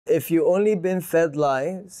if you only been fed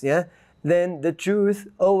lies, yeah, then the truth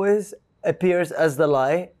always appears as the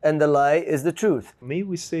lie, and the lie is the truth. May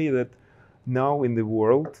we say that now in the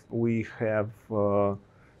world we have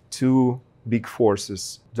two big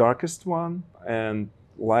forces, darkest one and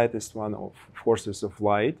lightest one of forces of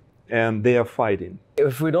light, and they are fighting.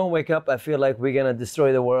 If we don't wake up, I feel like we're gonna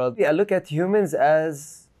destroy the world. I look at humans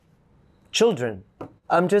as children.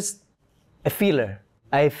 I'm just a feeler.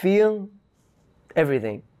 I feel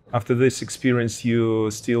everything. After this experience,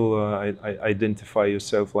 you still identify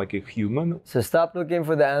yourself like a human. So stop looking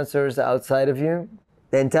for the answers outside of you.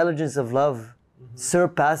 The intelligence of love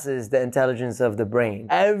surpasses the intelligence of the brain.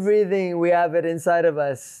 Everything, we have it inside of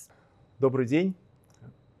us. Добрый день,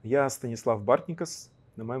 я Stanislav Bartnikas.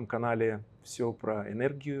 На моем канале все про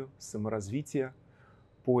энергию, саморазвитие,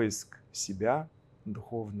 поиск себя,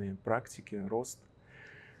 духовные практики, рост.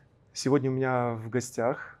 Сегодня у меня в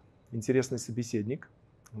гостях интересный собеседник.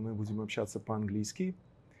 Мы будем общаться по-английски.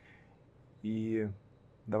 И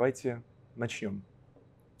давайте начнем.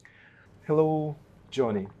 Hello,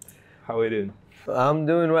 Johnny. How are you doing? I'm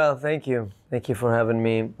doing well, thank you. Thank you for having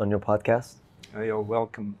me on your podcast. You're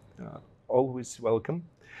welcome. Always welcome.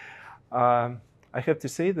 I have to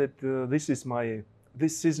say that this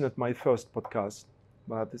is not my first podcast,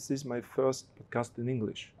 but this is my first podcast in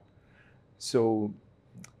English. So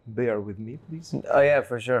bear with me, please. Oh yeah,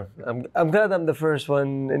 for sure. I'm glad I'm the first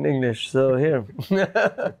one in English. So here.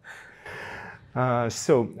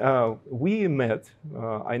 We met.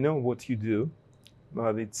 I know what you do,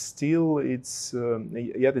 but it's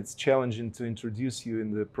challenging to introduce you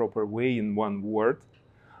in the proper way in one word.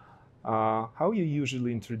 How you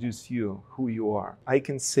usually introduce you, who you are? I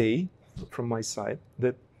can say from my side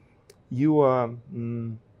that you are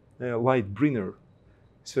a light bringer.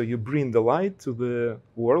 So you bring the light to the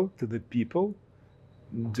world, to the people.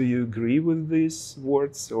 Do you agree with these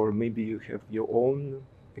words, or maybe you have your own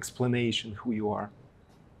explanation who you are?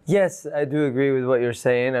 Yes, I do agree with what you're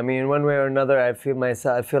saying. I mean, one way or another, I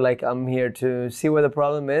feel like I'm here to see where the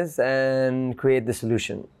problem is and create the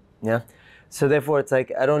solution. Yeah. So therefore, it's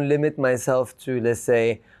like I don't limit myself to, let's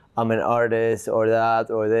say, I'm an artist or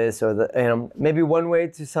that or this or that. Maybe one way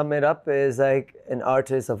to sum it up is like an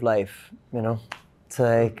artist of life. It's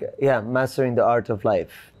like, yeah, mastering the art of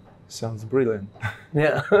life. Sounds brilliant.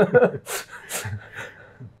 Yeah.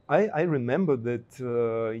 I remember that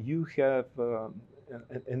you have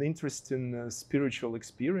an interesting spiritual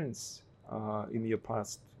experience in your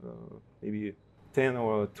past, maybe 10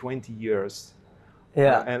 or 20 years.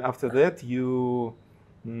 Yeah. And after that, you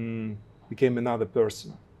became another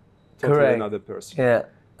person. Totally Correct. Another person. Yeah.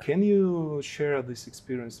 Can you share this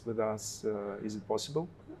experience with us? Is it possible?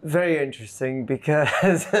 Very interesting,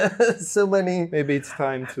 because so many... Maybe it's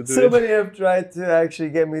time to do so it. many have tried to actually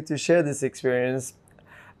get me to share this experience,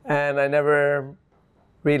 and I never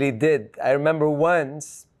really did. I remember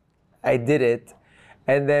once I did it,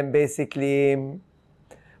 and then basically,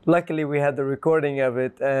 luckily we had the recording of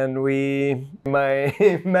it, and my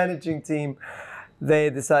managing team,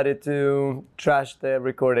 they decided to trash the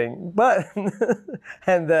recording. But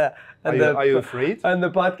Are you afraid? And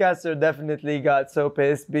the podcaster definitely got so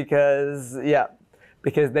pissed because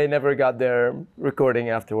they never got their recording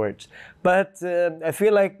afterwards. But I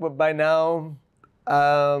feel like by now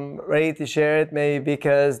I'm ready to share it, maybe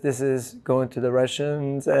because this is going to the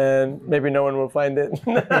Russians and maybe no one will find it.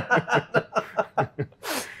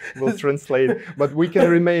 We'll translate, but we can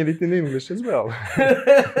remain it in English as well.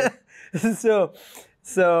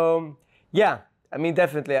 So yeah, I mean,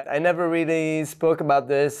 definitely. I never really spoke about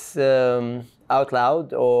this out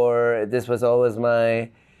loud, or this was always my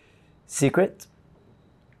secret.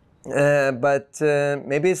 But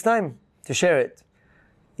maybe it's time to share it.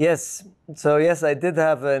 Yes. So yes, I did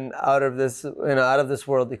have an out of this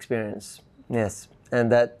world experience. Yes,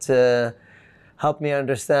 and that helped me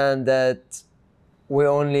understand that we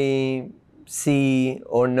only see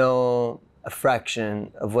or know a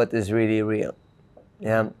fraction of what is really real.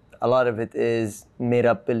 Yeah, a lot of it is made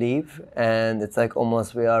up belief, and it's like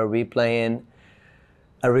almost we are replaying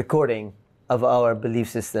a recording of our belief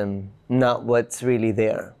system, not what's really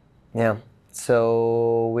there. Yeah,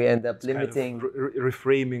 so we end up limiting. Kind of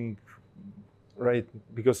reframing, right?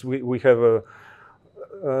 Because we have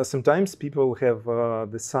sometimes people have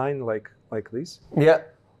the sign like this. Yeah.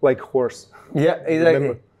 Like horse. Yeah, exactly.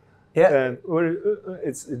 Remember? Yeah. And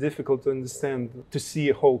it's difficult to understand, to see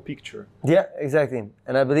a whole picture. Yeah, exactly.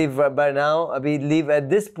 And I believe by now, at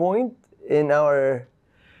this point in our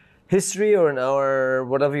history, or in our,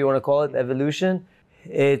 whatever you want to call it, evolution,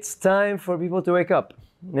 it's time for people to wake up.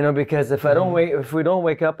 Because if we don't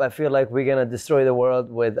wake up, I feel like we're gonna destroy the world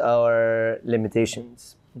with our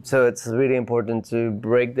limitations. So it's really important to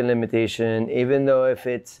break the limitation, even though if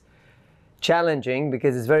it's challenging,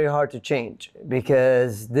 because it's very hard to change.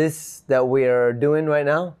 Because this that we are doing right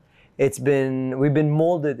now, we've been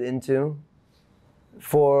molded into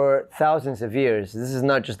for thousands of years. This is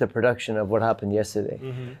not just the production of what happened yesterday.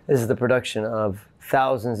 This is the production of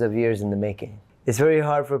thousands of years in the making. It's very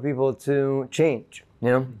hard for people to change,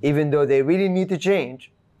 even though they really need to change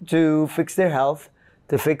to fix their health,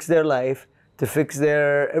 to fix their life, to fix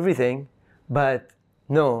their everything. But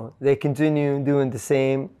no, they continue doing the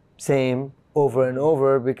same over and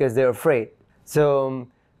over because they're afraid. So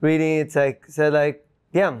really it's like,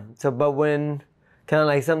 but when kind of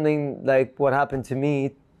like something like what happened to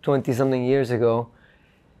me 20-something years ago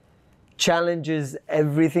challenges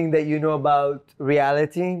everything that you know about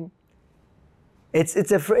reality, it's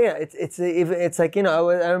like,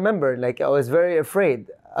 I remember, like, I was very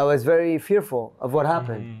afraid. I was very fearful of what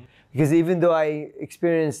happened. Because even though I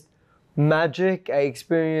experienced magic, I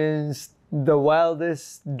experienced the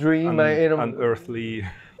wildest dream, unearthly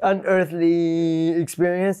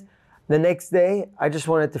experience, the next day, I just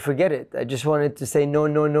wanted to forget it. I just wanted to say, no,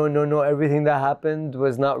 everything that happened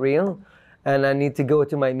was not real. And I need to go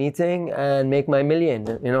to my meeting and make my million,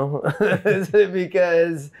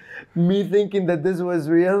 because me thinking that this was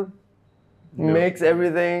real makes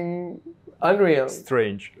everything unreal.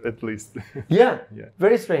 Strange, at least. Yeah,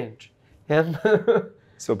 very strange. Yeah.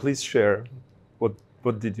 So please share,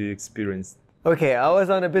 what did you experience? Okay, I was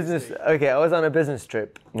on a business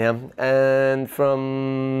trip, and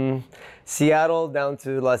from Seattle down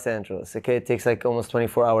to Los Angeles. Okay, it takes like almost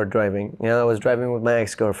 24-hour driving. I was driving with my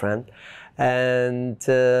ex-girlfriend, and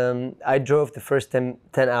I drove the first 10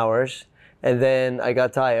 hours, and then I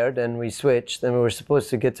got tired, and we switched, and we were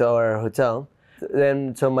supposed to get to our hotel.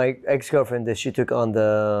 Then, so my ex-girlfriend, she took on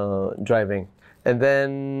the driving. And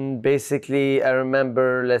then basically I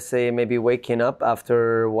remember, let's say, maybe waking up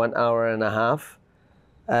after 1 hour and a half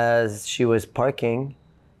as she was parking.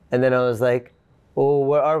 And then I was like, oh,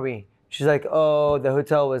 where are we? She's like, oh, the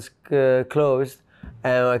hotel was closed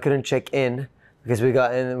and I couldn't check in because we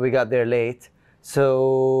got there late.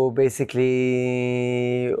 So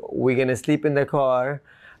basically we're gonna sleep in the car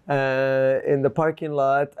in the parking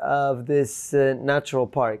lot of this natural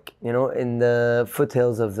park, in the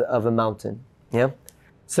foothills of a mountain. Yeah.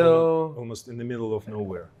 So almost in the middle of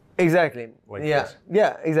nowhere. Exactly. Like yeah. this.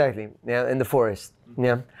 Yeah, exactly. Yeah, in the forest.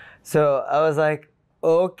 Yeah. So I was like,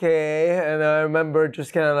 okay. And I remember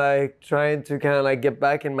just kind of like trying to kind of like get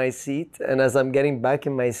back in my seat. And as I'm getting back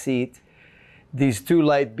in my seat, these two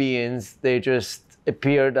light beings, they just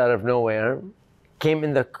appeared out of nowhere, came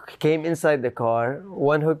inside the car.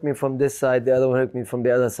 One hooked me from this side, the other one hooked me from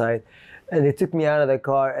the other side. And they took me out of the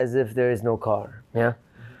car as if there is no car. Yeah.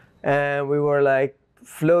 And we were like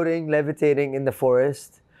floating, levitating in the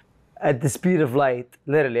forest at the speed of light.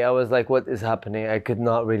 Literally, I was like, what is happening? I could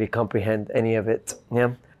not really comprehend any of it.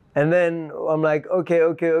 Yeah. And then I'm like,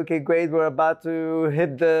 okay, great. We're about to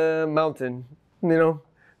hit the mountain,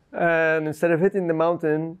 And instead of hitting the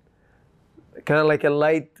mountain, kind of like a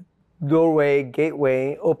light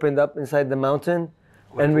gateway opened up inside the mountain.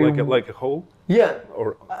 Like a hole? Yeah.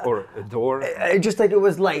 Or a door? Just like it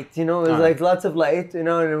was light, it was like lots of light, and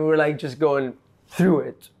we were like just going through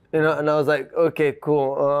it, and I was like, okay,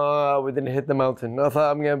 cool. We didn't hit the mountain. I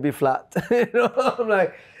thought I'm gonna be flat. I'm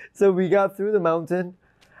like, so we got through the mountain,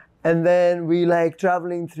 and then we like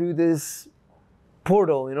traveling through this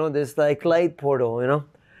portal, this like light portal,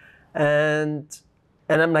 and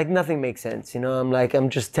I'm like, nothing makes sense, I'm like, I'm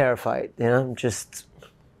just terrified, I just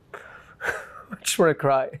want to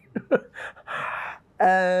cry.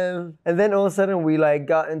 And then all of a sudden we like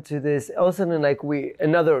got into this, all of a sudden like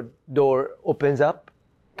another door opens up,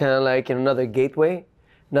 kind of like in another gateway,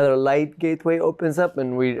 another light gateway opens up,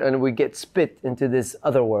 and we get spit into this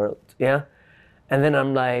other world, yeah? And then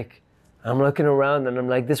I'm looking around and I'm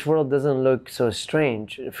like, this world doesn't look so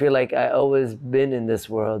strange. I feel like I always been in this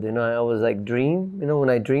world, I always like dream, when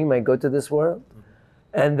I dream I go to this world.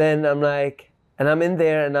 And then I'm like, and I'm in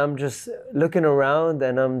there and I'm just looking around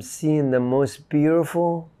and I'm seeing the most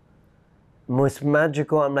beautiful, most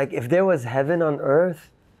magical. I'm like, if there was heaven on earth,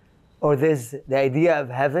 or there's the idea of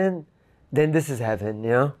heaven, then this is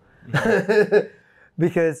heaven,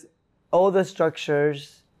 Because all the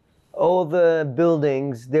structures, all the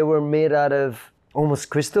buildings, they were made out of almost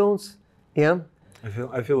crystals, yeah?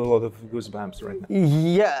 I feel a lot of goosebumps right now.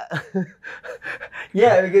 Yeah,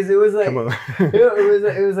 yeah, because it was like, Come on.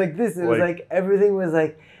 it was like this. It was like everything was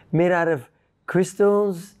like made out of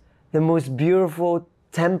crystals, the most beautiful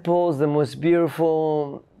temples, the most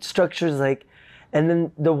beautiful structures, like, and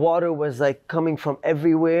then the water was like coming from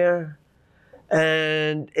everywhere,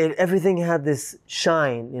 and everything had this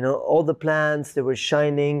shine, you know, all the plants, they were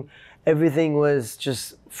shining, everything was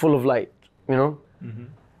just full of light, you know.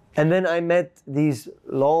 And then I met these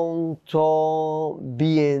long, tall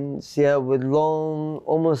beings, yeah, with long,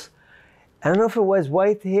 almost, I don't know if it was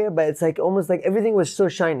white hair, but it's like almost like everything was so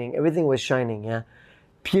shining, everything was shining, yeah.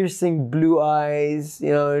 Piercing blue eyes,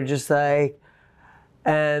 you know, just like,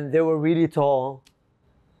 and they were really tall.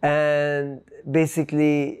 And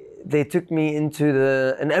basically, they took me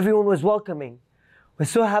into and everyone was welcoming.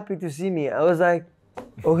 Was so happy to see me. I was like,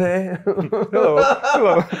 okay.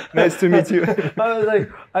 Hello, nice to meet you. I was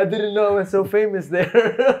like, I didn't know I was so famous there.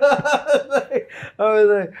 I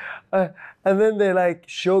was like, and then they like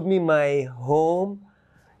showed me my home,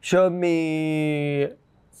 showed me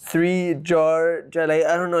 3 jar, like,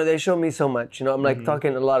 I don't know, they showed me so much, you know, I'm like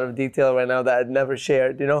talking a lot of detail right now that I'd never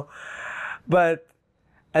shared, you know,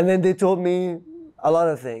 and then they told me a lot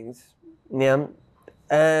of things, yeah,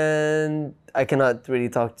 and I cannot really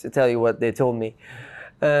tell you what they told me,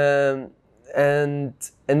 and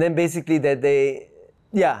then basically that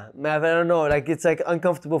yeah, I don't know, like it's like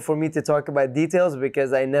uncomfortable for me to talk about details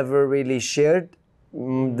because I never really shared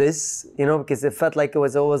this, you know, because it felt like it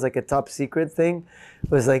was always like a top secret thing. It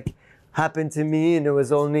was like happened to me and it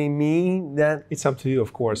was only me that... It's up to you,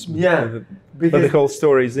 of course. Yeah. But the whole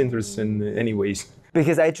story is interesting anyways.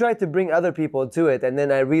 Because I tried to bring other people to it, and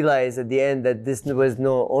then I realized at the end that this was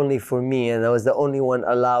not only for me, and I was the only one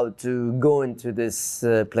allowed to go into this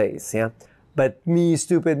place, yeah. But me,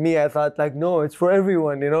 stupid me, I thought like, no, it's for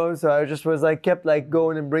everyone, you know. So I just was like, kept like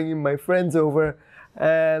going and bringing my friends over,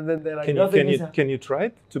 and then they're like, can you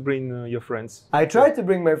try to bring your friends? I tried to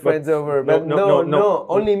bring my friends over, but no,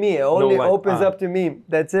 only me. It only opens up to me.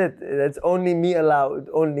 That's it. That's only me allowed.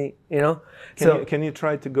 Only, you know. Can you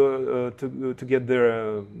try to go to get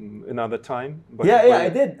there another time? I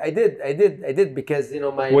did because, you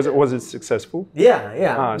know, my... Was it successful?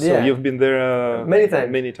 Yeah. So you've been there many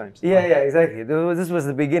times. Many times. Yeah, exactly. This was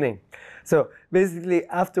the beginning. So basically,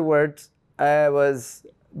 afterwards, I was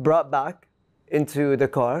brought back into the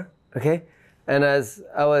car, okay? And as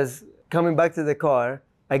I was coming back to the car,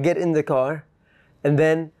 I get in the car, and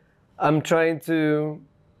then I'm trying to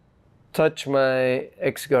touch my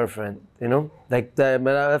ex-girlfriend, you know? Like that,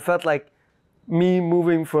 but I felt like me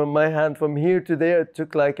moving from my hand from here to there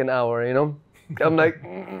took like an hour, you know? I'm like, I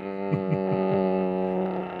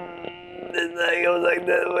was like,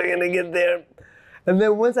 we're gonna get there. And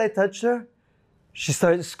then once I touched her, she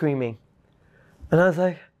started screaming. And I was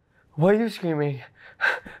like, why are you screaming?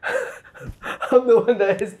 I'm the one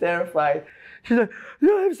that is terrified. She's like,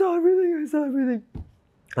 yeah, I saw everything.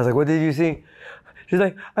 I was like, what did you see? She's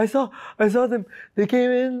like, I saw them. They came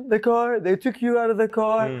in the car, they took you out of the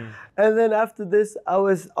car. And then after this, I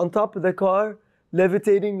was on top of the car,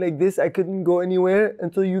 levitating like this. I couldn't go anywhere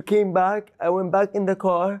until you came back. I went back in the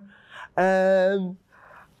car and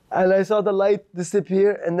I saw the light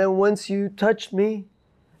disappear. And then once you touched me,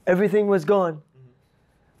 everything was gone.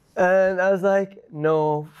 And I was like,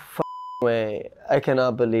 no way, I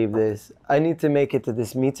cannot believe this. I need to make it to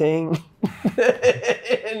this meeting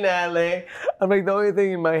in LA. I'm like, the only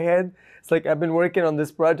thing in my head, it's like I've been working on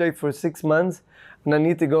this project for 6 months and I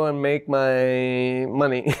need to go and make my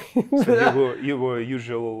money. So you were a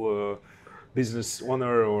usual business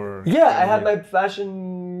owner or? Yeah, I had my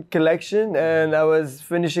fashion collection and I was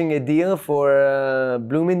finishing a deal for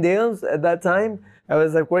Bloomingdale's at that time. I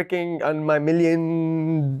was like working on my $1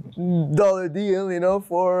 million deal, you know,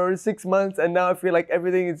 for 6 months, and now I feel like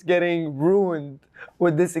everything is getting ruined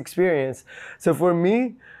with this experience. So for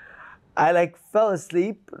me, I like fell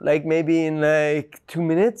asleep like maybe in like 2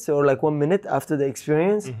 minutes or like 1 minute after the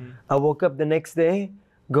experience. I woke up the next day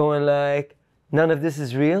going like, none of this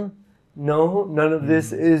is real. No, none of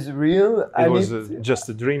this is real. It was just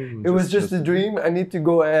a dream. It was just a dream. I need to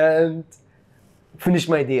go and finish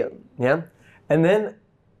my deal. Yeah. And then,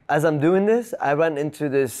 as I'm doing this, I ran into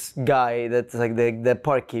this guy that's like the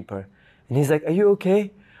park keeper. And he's like, are you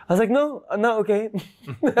okay? I was like, no, I'm not okay.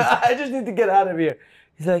 I just need to get out of here.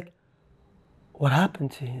 He's like, what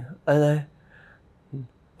happened to you? I was like,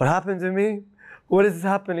 what happened to me? What is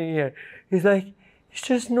happening here? He's like, it's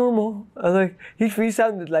just normal. I was like, he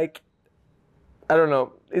sounded like, I don't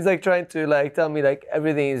know. He's like trying to like tell me like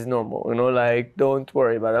everything is normal, you know, like don't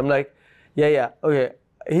worry about it. I'm like, yeah, okay.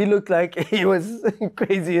 He looked like he was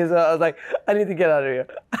crazy as well. I was like, I need to get out of here.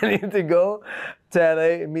 I need to go to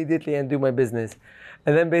LA immediately and do my business.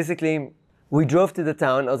 And then basically, we drove to the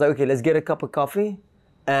town. I was like, okay, let's get a cup of coffee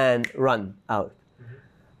and run out.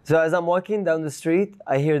 So as I'm walking down the street,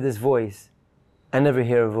 I hear this voice. I never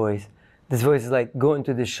hear a voice. This voice is like, go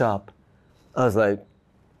into this shop. I was like,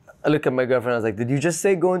 I look at my girlfriend, I was like, did you just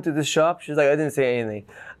say go into the shop? She's like, I didn't say anything.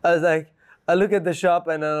 I was like, I look at the shop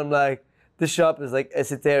and then I'm like, this shop is like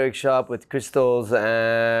esoteric shop with crystals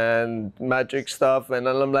and magic stuff. And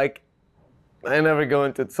then I'm like, I never go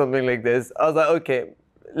into something like this. I was like, okay,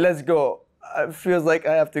 let's go. It feels like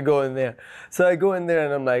I have to go in there. So I go in there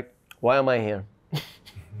and I'm like, why am I here?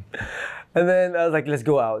 And then I was like, let's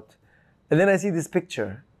go out. And then I see this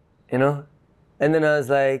picture, you know? And then I was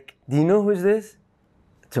like, do you know who's this?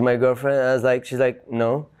 To my girlfriend. I was like, she's like,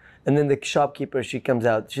 no. And then the shopkeeper, she comes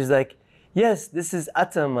out. She's like, yes, this is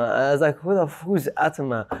Atama. I was like, who's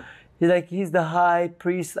Atama? He's like, he's the high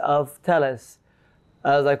priest of Talas.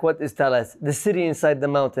 I was like, what is Talas? The city inside the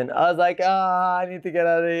mountain. I was like, I need to get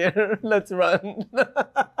out of here. Let's run.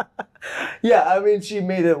 Yeah, I mean, she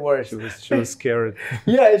made it worse. She was scared.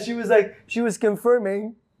 Yeah, she was like, she was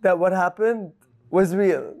confirming that what happened was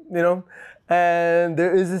real, you know? And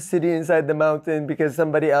there is a city inside the mountain because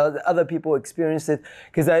somebody else, other people experienced it.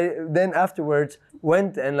 Because I then afterwards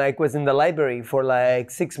went and like was in the library for like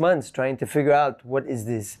 6 months trying to figure out what is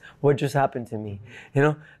this, what just happened to me, you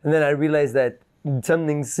know? And then I realized that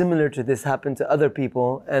something similar to this happened to other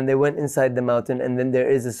people, and they went inside the mountain, and then there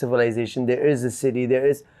is a civilization, there is a city, there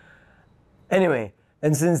is. Anyway,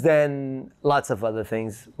 and since then, lots of other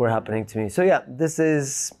things were happening to me. So yeah,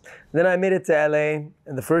 then I made it to LA,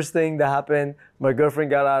 and the first thing that happened, my girlfriend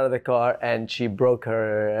got out of the car and she broke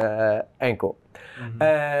her ankle. Mm-hmm.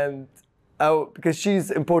 And because she's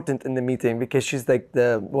important in the meeting, because she's like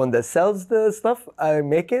the one that sells the stuff, I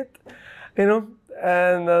make it, you know?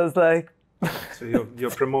 And I was like, so your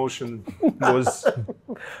promotion was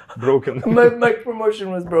broken. my promotion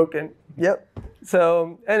was broken, yep.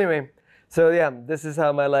 So anyway, so yeah, this is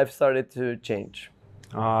how my life started to change.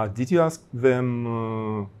 Did you ask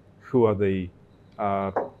them who are they?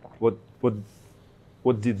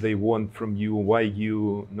 What did they want from you? Why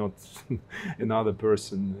you, not another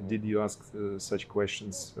person? Did you ask such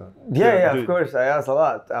questions? Yeah, of course. I asked a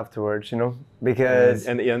lot afterwards, you know, because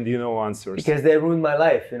and you know answers. Because they ruined my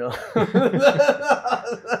life, you know.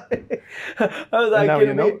 I was like,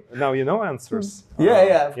 now you know answers.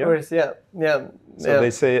 Yeah, of course, yeah. So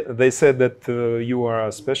they said that you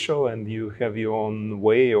are special and you have your own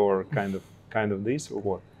way, or kind of this, or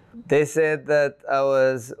what? They said that I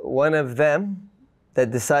was one of them that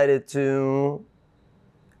decided to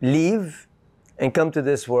leave and come to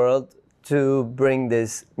this world to bring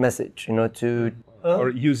this message, you know, to or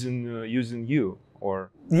using you, or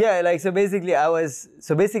yeah, like so basically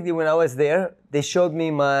when I was there, they showed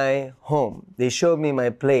me my home, they showed me my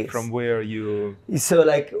place. From where you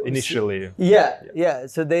initially yeah.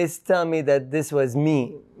 So they tell me that this was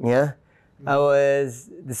me, yeah.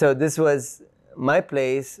 This was my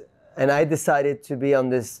place, and I decided to be on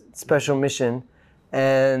this special mission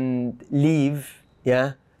and leave,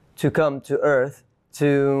 yeah, to come to Earth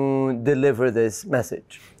to deliver this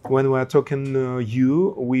message. When we're talking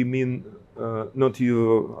you, we mean not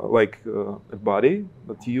you like a body,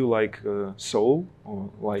 but you like a soul, or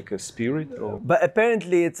like a spirit? Or... But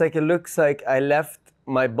apparently it's like, it looks like I left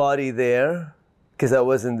my body there because I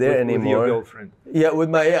wasn't there anymore. With your girlfriend. Yeah, with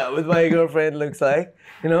my girlfriend, looks like,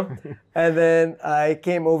 you know. And then I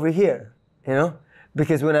came over here, you know.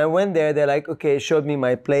 Because when I went there, they're like, okay, showed me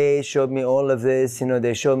my place, showed me all of this, you know,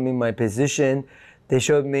 they showed me my position, they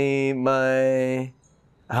showed me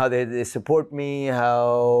how they support me,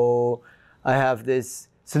 how I have this.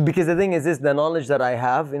 So because the thing is this, the knowledge that I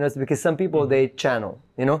have, you know, it's because some people, they channel,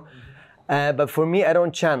 you know. But for me, I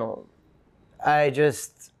don't channel. I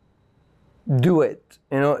just do it,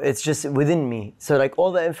 you know, it's just within me. So like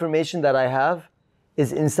all the information that I have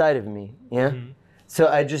is inside of me, yeah. So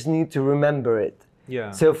I just need to remember it.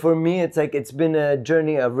 Yeah. So for me, it's like, it's been a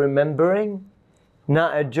journey of remembering,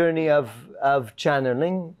 not a journey of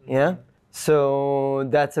channeling, yeah? So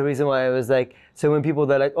that's the reason why I was like, so when people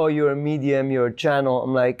are like, oh, you're a medium, you're a channel,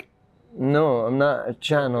 I'm like, no, I'm not a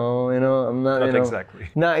channel, you know, I'm not, Not exactly.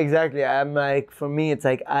 Not exactly. I'm like, for me, it's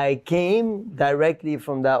like, I came directly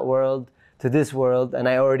from that world to this world, and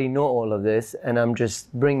I already know all of this, and I'm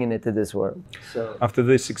just bringing it to this world. So after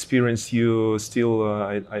this experience, you still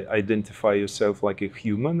identify yourself like a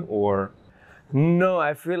human, or? No,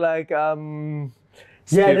 I feel like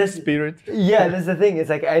spirit. Yeah, that's the thing. It's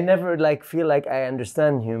like I never like feel like I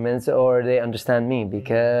understand humans or they understand me,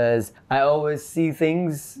 because I always see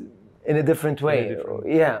things in a different way.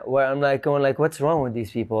 Yeah, where I'm like going like, what's wrong with these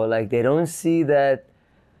people? Like they don't see that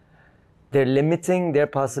they're limiting their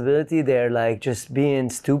possibility. They're like just being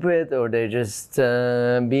stupid, or they're just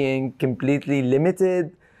being completely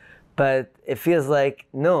limited. But it feels like,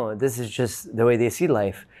 no, this is just the way they see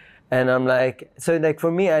life. And I'm like, so like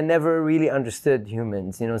for me, I never really understood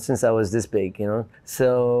humans, you know, since I was this big, you know.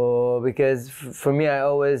 So because for me, I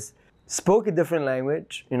always spoke a different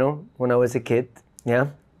language, you know, when I was a kid. Yeah,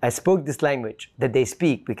 I spoke this language that they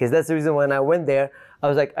speak, because that's the reason when I went there, I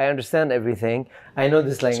was like, I understand everything. I know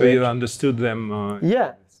this language. So you understood them?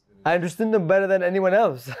 Yeah, I understood them better than anyone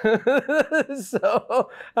else. So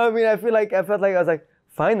I mean, I felt like I was like,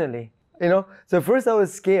 finally, you know. So first I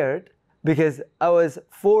was scared, because I was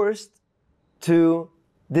forced to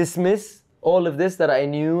dismiss all of this that I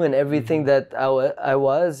knew and everything that I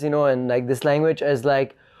was, you know, and like this language as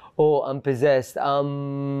like, oh, I'm possessed.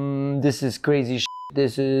 This is crazy shit.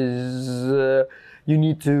 This is, you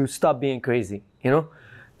need to stop being crazy, you know?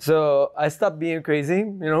 So I stopped being crazy,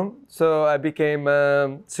 you know? So I became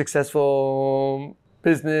a successful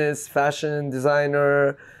business, fashion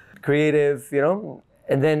designer, creative, you know?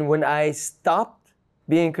 And then when I stopped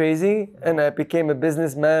being crazy and I became a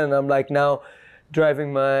businessman, and I'm like now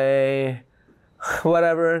driving my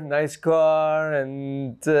whatever nice car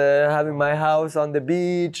and having my house on the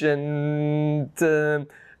beach and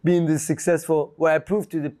being this successful, where I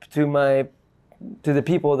proved to the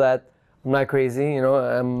people that I'm not crazy, you know,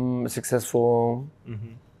 I'm a successful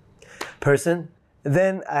person.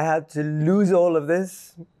 Then I had to lose all of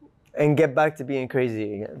this and get back to being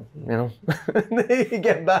crazy again, you know?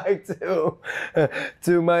 Get back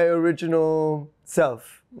to my original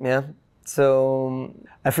self, yeah? So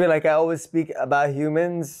I feel like I always speak about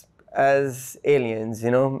humans as aliens,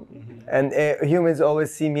 you know? And humans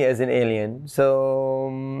always see me as an alien.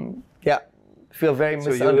 So, yeah, feel very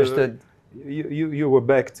misunderstood. You were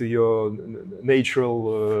back to your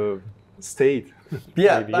natural state.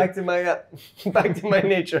 Yeah, maybe. back to my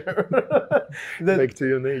nature. Back to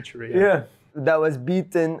your nature, yeah. Yeah, that was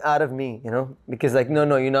beaten out of me, you know, because like, no,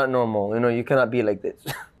 you're not normal, you know, you cannot be like this.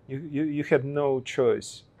 You had no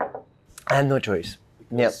choice. I had no choice.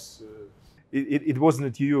 Yeah. It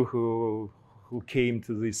wasn't you who came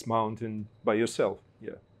to this mountain by yourself.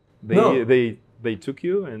 Yeah, they took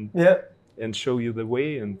you and show you the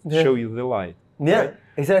way and show you the light. Yeah, right?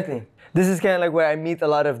 Exactly. This is kind of like where I meet a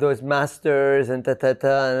lot of those masters and and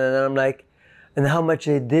then I'm like, and how much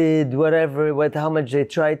they did, how much they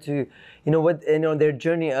tried to, their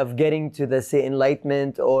journey of getting to the, say,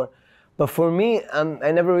 enlightenment but for me,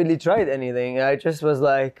 I never really tried anything. I just was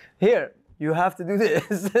like, here, you have to do this.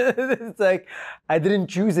 It's like, I didn't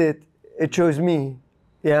choose it, it chose me,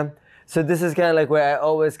 yeah? So this is kind of like where I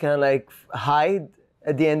always kind of like hide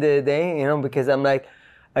at the end of the day, you know, because I'm like,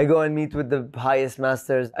 I go and meet with the highest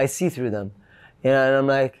masters, I see through them, you know, and I'm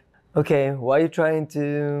like, okay, why are you trying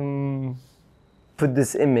to put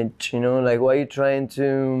this image, you know, like why are you trying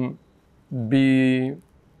to be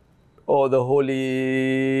the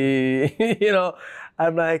holy, you know?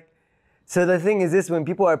 I'm like, so the thing is this, when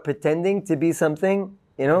people are pretending to be something,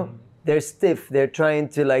 you know, they're stiff, they're trying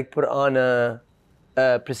to like put on a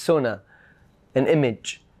persona, an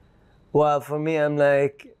image. While for me, I'm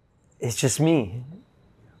like, it's just me.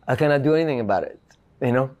 I cannot do anything about it,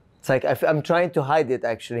 you know? It's like, I'm trying to hide it,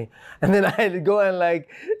 actually. And then I go and like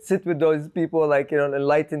sit with those people, like, you know,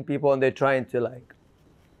 enlightened people, and they're trying to like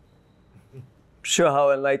show how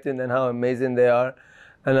enlightened and how amazing they are.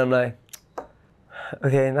 And I'm like,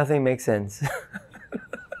 okay, nothing makes sense.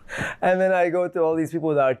 And then I go to all these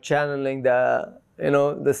people that are channeling the, you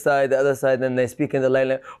know, the other side, and they speak in the light,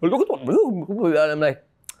 like, and I'm like,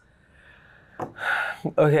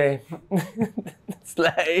 okay. It's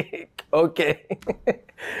like, okay.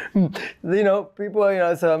 You know, people, you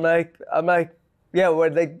know, so I'm like, yeah, where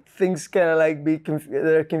like things kind of like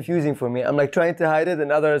they're confusing for me. I'm like trying to hide it,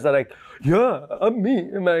 and others are like, yeah, I'm me.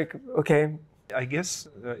 I'm like, okay. I guess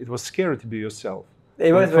it was scary to be yourself.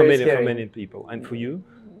 It was very scary. For many people. And for you?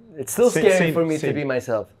 It's still scary for me to be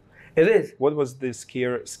myself. It is. What was the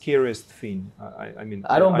scariest thing? I mean,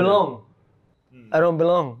 I don't belong. I don't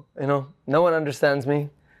belong, you know. No one understands me.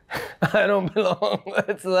 I don't belong.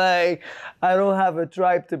 It's like, I don't have a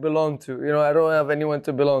tribe to belong to, you know. I don't have anyone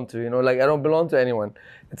to belong to, you know. Like, I don't belong to anyone.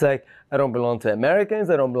 It's like, I don't belong to Americans,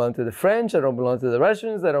 I don't belong to the French, I don't belong to the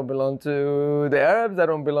Russians, I don't belong to the Arabs, I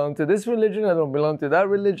don't belong to this religion, I don't belong to that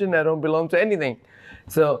religion, I don't belong to anything.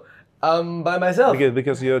 So, I'm by myself.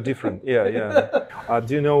 Because you're different, yeah.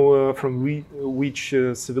 Do you know from which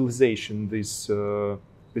civilization these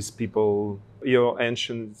people, your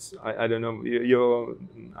ancients, I don't know, your,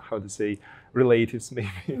 how to say, relatives, maybe.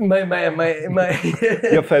 My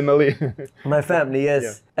Your family. My family,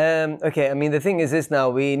 yes. Okay, I mean, the thing is this now,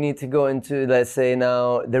 we need to go into, let's say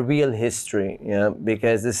now, the real history, yeah?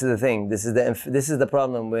 Because this is the thing, this is the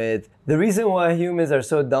problem with, the reason why humans are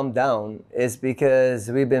so dumbed down is because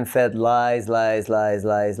we've been fed lies,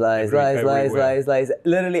 literally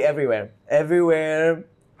everywhere. Everywhere.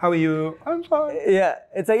 How are you? I'm fine. Yeah,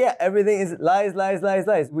 it's like, yeah, everything is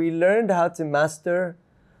lies. We learned how to master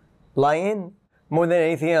lying more than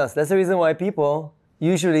anything else. That's the reason why people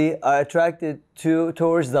usually are attracted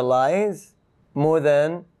towards the lies more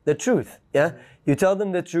than the truth. Yeah, you tell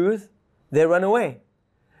them the truth, they run away.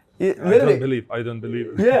 I don't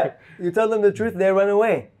believe. Yeah, you tell them the truth, they run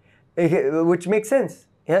away, which makes sense.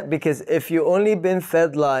 Yeah, because if you only been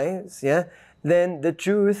fed lies, yeah, then the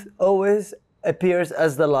truth always appears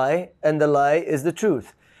as the lie, and the lie is the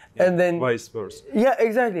truth, and then vice versa. Yeah,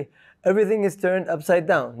 exactly. Everything is turned upside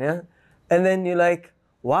down. Yeah, and then you're like,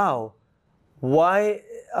 wow, why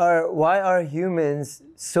are humans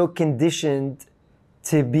so conditioned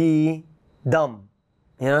to be dumb?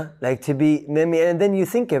 Yeah, like to be. And then you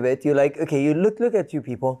think of it. You're like, okay, you look at you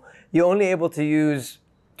people. You're only able to use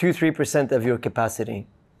 2-3% of your capacity,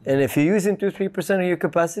 and if you're using 2-3% of your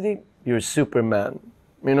capacity, you're Superman.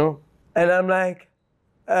 You know. And I'm like,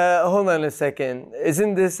 hold on a second.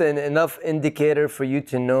 Isn't this an enough indicator for you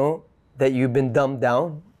to know that you've been dumbed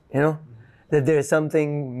down? You know, that there's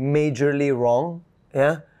something majorly wrong,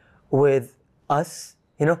 yeah, with us.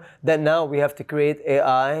 You know, that now we have to create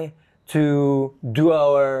AI to do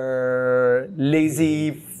our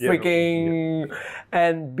lazy freaking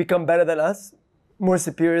and become better than us, more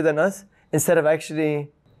superior than us, instead of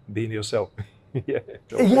actually being yourself.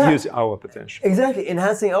 Use our potential. Exactly,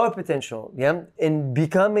 enhancing our potential, yeah, in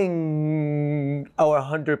becoming our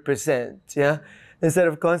 100%, yeah, instead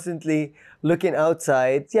of constantly looking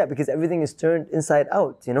outside, yeah, because everything is turned inside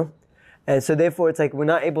out, you know, and so therefore it's like we're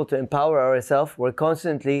not able to empower ourselves. We're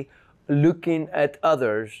constantly looking at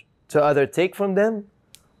others to either take from them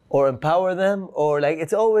or empower them, or like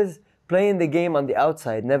it's always playing the game on the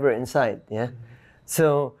outside, never inside, yeah.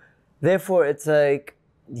 So therefore it's like,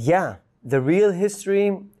 yeah, the real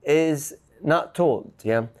history is not told,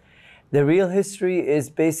 yeah? The real history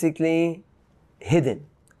is basically hidden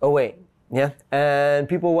away, yeah? And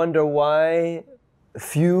people wonder why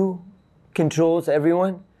few controls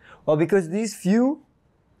everyone. Well, because these few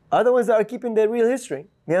are the ones that are keeping the real history,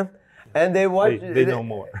 yeah? And they watch... They know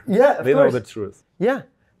more. Yeah, of They course. know the truth. Yeah.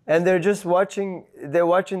 And they're just watching, they're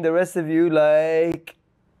watching the rest of you like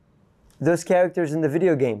those characters in the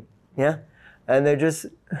video game, yeah? And they're just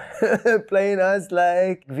playing us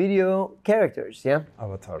like video characters, yeah?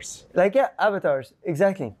 Avatars. Like, yeah, avatars,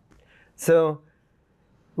 exactly. So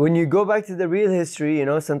when you go back to the real history, you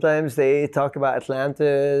know, sometimes they talk about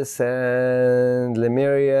Atlantis and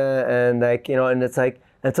Lemuria and like, you know, and it's like,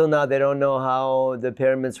 until now they don't know how the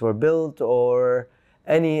pyramids were built or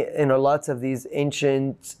any, you know, lots of these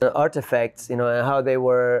ancient artifacts, you know, and how they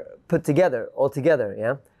were put together, all together,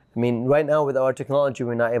 yeah? I mean, right now with our technology,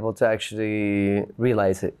 we're not able to actually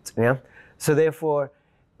realize it, yeah? So therefore,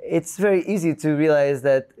 it's very easy to realize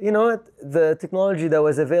that, you know what, the technology that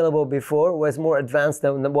was available before was more advanced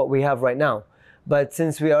than what we have right now. But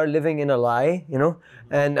since we are living in a lie, you know,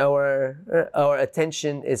 and our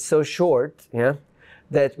attention is so short, yeah,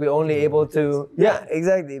 that we're only able to, yeah,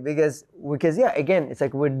 exactly, because yeah, again, it's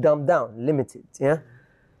like we're dumbed down, limited, yeah?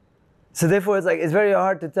 So therefore, it's like, it's very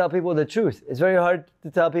hard to tell people the truth. It's very hard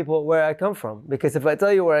to tell people where I come from. Because if I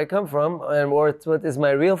tell you where I come from, and what is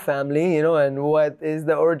my real family, you know, and what is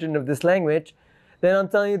the origin of this language, then I'm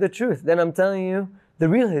telling you the truth. Then I'm telling you the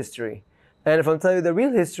real history. And if I'm telling you the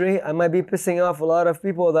real history, I might be pissing off a lot of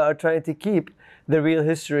people that are trying to keep the real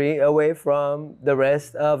history away from the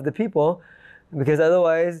rest of the people. Because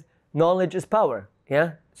otherwise, knowledge is power,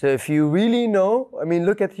 yeah? So if you really know, I mean,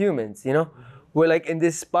 look at humans, you know? We're like in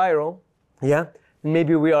this spiral, yeah?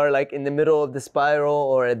 Maybe we are like in the middle of the spiral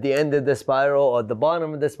or at the end of the spiral or at the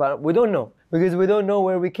bottom of the spiral. We don't know because we don't know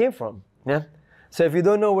where we came from, yeah? So if you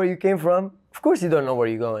don't know where you came from, of course you don't know where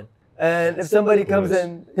you're going. And if somebody comes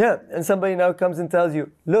in, yeah, and somebody now comes and tells you,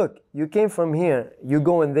 look, you came from here, you're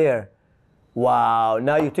going there. Wow,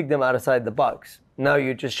 now you took them outside the box. Now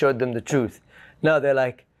you just showed them the truth. Now they're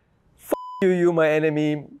like, you my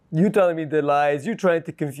enemy, you telling me the lies, you trying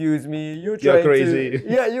to confuse me, you're crazy.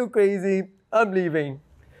 Yeah, you're crazy, I'm leaving.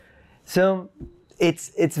 So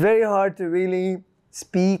it's very hard to really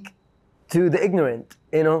speak to the ignorant,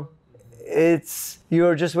 you know.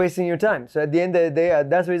 You're just wasting your time. So at the end of the day,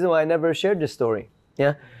 that's the reason why I never shared this story,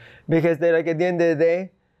 yeah? Because they're like, at the end of the day,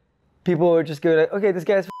 people are just going like, okay, this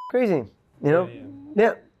guy's crazy, you know?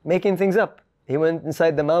 Yeah, making things up. He went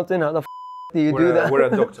inside the mountain. How the do you do that? We're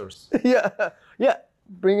doctors. Yeah, yeah.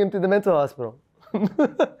 Bring him to the mental hospital.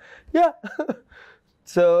 Yeah.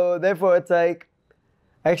 So therefore, it's like,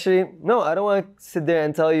 actually, no, I don't want to sit there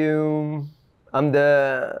and tell you I'm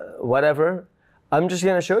the whatever. I'm just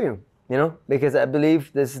gonna show you, you know, because I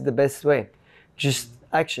believe this is the best way. Just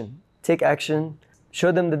action. Take action.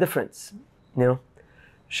 Show them the difference, you know.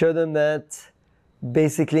 Show them that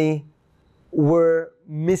basically we're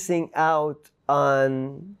missing out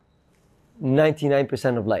on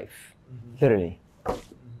 99% of life, literally.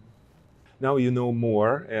 Now you know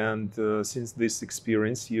more, and since this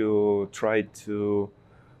experience, you tried to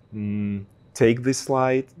take this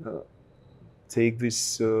light, take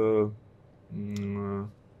this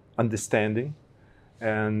understanding,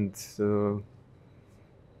 and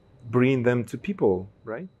bring them to people,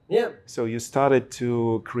 right? Yeah. So you started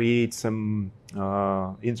to create some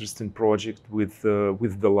interesting project with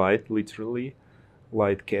the light, literally,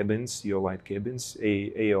 light cabins, your light cabins,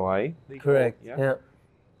 AOI. Correct. Yeah.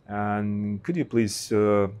 And could you please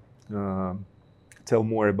tell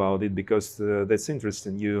more about it, because that's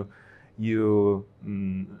interesting. You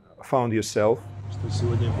found yourself. Что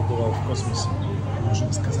сегодня я побывал в космосе,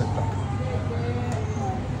 можно сказать так.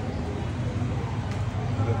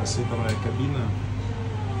 Это световая кабина,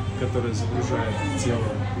 которая загружает в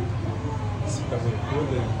тело световые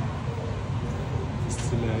коды,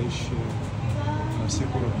 исцеляющие на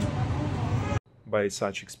всех уровнях. By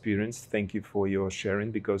such experience, thank you for your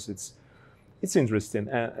sharing, because it's interesting.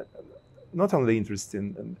 Not only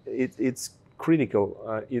interesting, it's critical.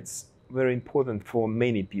 It's very important for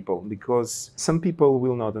many people, because some people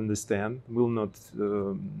will not understand, will not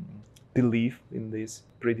believe in this.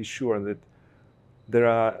 Pretty sure that there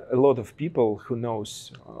are a lot of people who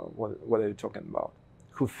knows what are you talking about,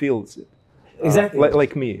 who feels it. Exactly.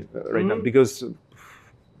 Like me right now, because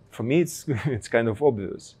for me it's kind of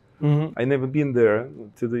obvious. I never been there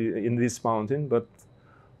in this mountain, but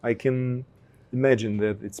I can imagine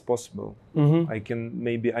that it's possible. I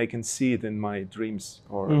can see it in my dreams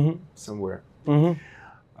or somewhere.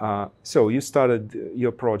 So you started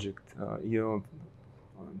your project, your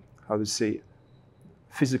how to say,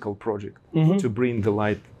 physical project to bring the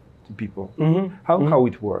light to people. How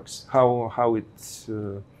it works? How it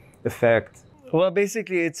affect? Well,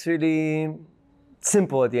 basically, it's really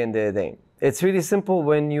simple at the end of the day. It's really simple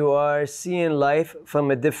when you are seeing life from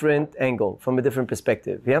a different angle, from a different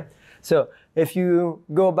perspective, yeah? So if you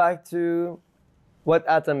go back to what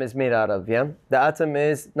atom is made out of, yeah? The atom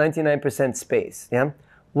is 99% space, yeah?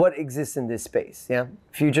 What exists in this space, yeah?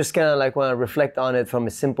 If you just kind of like want to reflect on it from a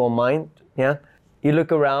simple mind, yeah? You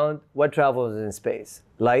look around, what travels in space?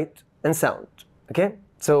 Light and sound, okay?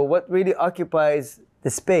 So what really occupies the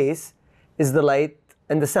space is the light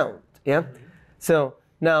and the sound, yeah? So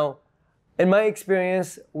now, in my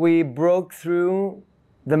experience, we broke through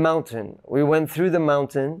the mountain. We went through the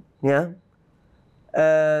mountain, yeah?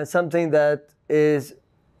 Something that is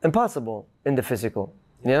impossible in the physical,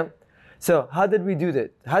 yeah? So how did we do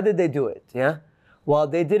that? How did they do it, yeah? Well,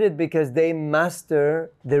 they did it because they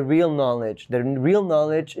master the real knowledge. The real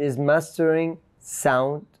knowledge is mastering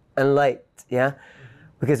sound and light, yeah?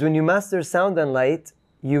 Because when you master sound and light,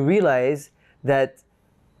 you realize that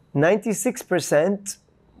 96%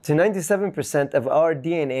 to 97% of our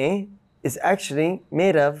DNA is actually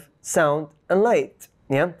made of sound and light,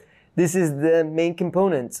 yeah? This is the main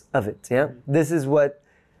components of it, yeah? This is what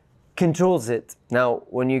controls it. Now,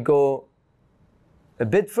 when you go a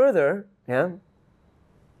bit further, yeah,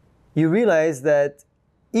 you realize that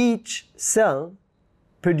each cell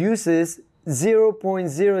produces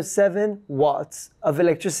 0.07 watts of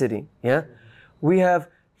electricity, yeah? We have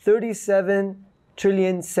 37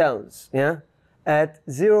 trillion cells, yeah? At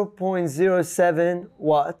 0.07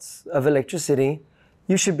 watts of electricity,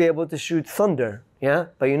 you should be able to shoot thunder, yeah?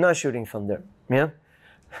 But you're not shooting thunder, yeah?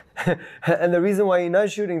 And the reason why you're not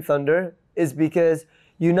shooting thunder is because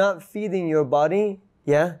you're not feeding your body,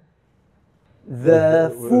 yeah?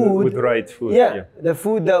 The food. With the right food, yeah. The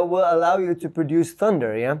food that will allow you to produce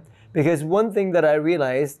thunder, yeah? Because one thing that I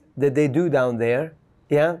realized that they do down there,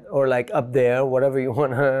 yeah? Or like up there, whatever you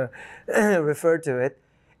want to refer to it,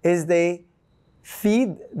 is they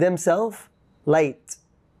feed themselves light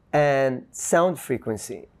and sound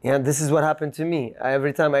frequency. Yeah, this is what happened to me.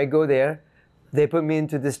 Every time I go there, they put me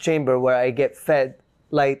into this chamber where I get fed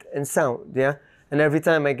light and sound. Yeah, and every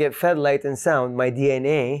time I get fed light and sound, my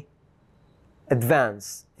DNA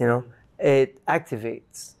advance. You know, it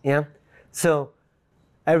activates. Yeah, so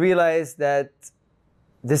I realized that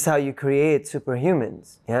this is how you create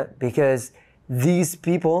superhumans. Yeah, because these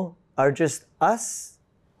people are just us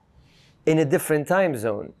in a different time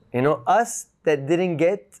zone. You know, us that didn't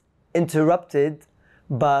get interrupted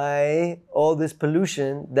by all this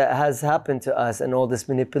pollution that has happened to us and all this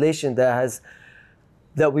manipulation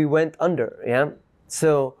that we went under. Yeah.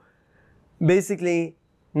 So basically,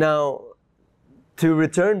 now to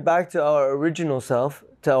return back to our original self,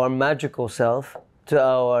 to our magical self, to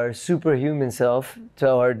our superhuman self, to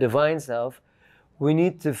our divine self, we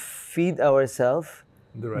need to feed ourselves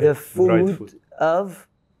the food of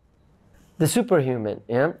the superhuman.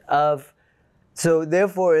 Yeah. So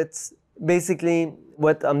therefore, it's basically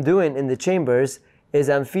what I'm doing in the chambers is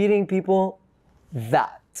I'm feeding people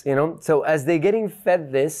that, you know. So as they're getting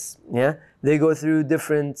fed this, yeah, they go through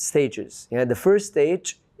different stages. Yeah, the first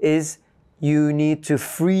stage is you need to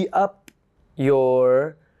free up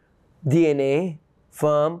your DNA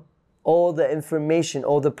from all the information,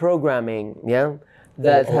 all the programming, yeah,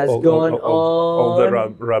 that has gone on. All the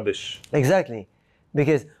rubbish. Exactly,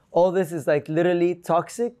 because all this is like literally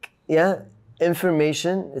toxic, yeah,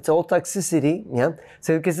 information. It's all toxicity, yeah.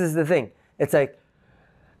 So because this is the thing, it's like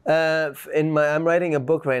I'm writing a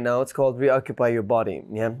book right now. It's called Reoccupy Your Body,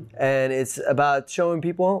 yeah, and it's about showing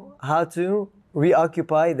people how to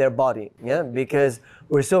reoccupy their body, yeah, because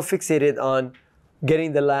we're so fixated on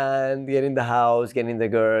getting the land, getting the house, getting the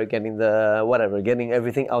girl, getting the whatever, getting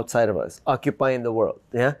everything outside of us, occupying the world,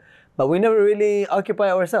 yeah, but we never really occupy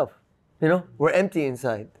ourselves, you know. We're empty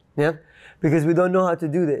inside, yeah, because we don't know how to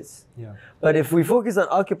do this. Yeah. But if we focus on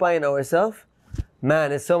occupying ourselves,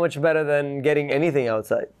 man, it's so much better than getting anything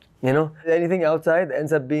outside, you know. Anything outside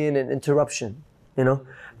ends up being an interruption, you know,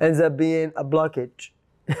 ends up being a blockage.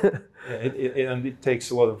 And it takes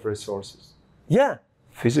a lot of resources. Yeah.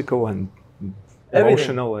 Physical and Everything.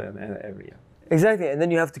 emotional and everything. Exactly, and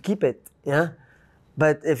then you have to keep it, yeah.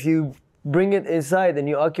 But if you bring it inside and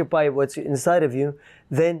you occupy what's inside of you,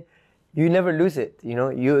 then you never lose it, you know.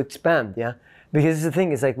 You expand, yeah. Because the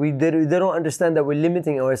thing is, like, they don't understand that we're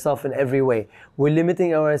limiting ourselves in every way. We're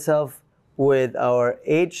limiting ourselves with our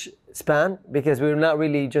age span, because we're not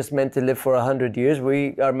really just meant to live for 100 years.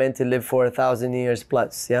 We are meant to live for 1,000 years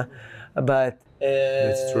plus, yeah. But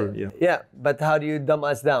that's true, yeah. Yeah, but how do you dumb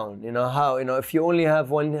us down? You know, how, you know, if you only have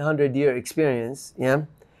 100-year experience, yeah,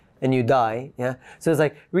 and you die, yeah. So it's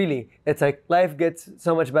like, really, it's like life gets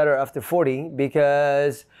so much better after 40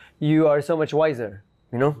 because you are so much wiser,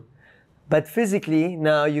 you know. But physically,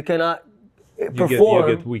 now you cannot perform.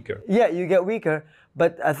 You get weaker. Yeah, you get weaker.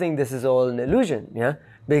 But I think this is all an illusion, yeah?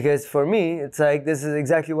 Because for me, it's like, this is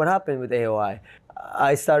exactly what happened with AOI.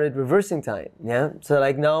 I started reversing time, yeah? So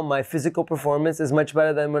like now my physical performance is much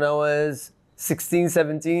better than when I was 16,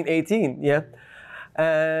 17, 18, yeah?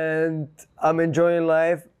 And I'm enjoying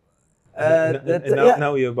life.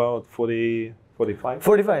 Now you're about 40, 45?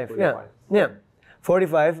 45, yeah. Yeah.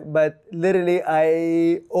 45, but literally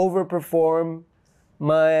I overperform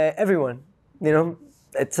everyone, you know.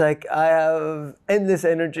 It's like I have endless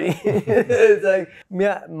energy. It's like,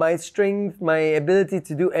 yeah, my strength, my ability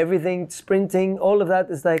to do everything, sprinting, all of that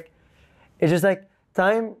is like, it's just like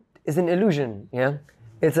time is an illusion, yeah.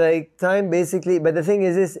 It's like time basically, but the thing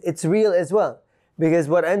is it's real as well, because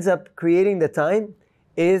what ends up creating the time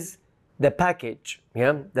is the package,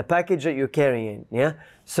 yeah, the package that you're carrying, yeah.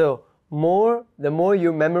 So the more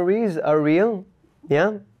your memories are real,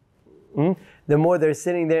 yeah, the more they're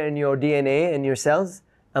sitting there in your DNA and your cells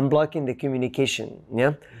and blocking the communication,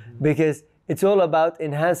 yeah? Because it's all about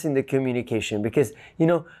enhancing the communication. Because, you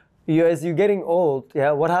know, as you're getting old,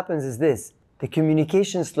 yeah, what happens is this: the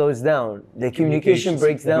communication slows down, the communication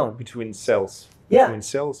breaks down. Between cells. Yeah. Between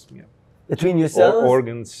cells, yeah. Between your cells,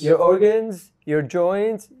 organs. Your organs, your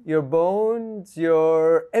joints, your bones,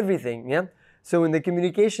 your everything, yeah? So when the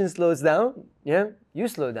communication slows down, yeah, you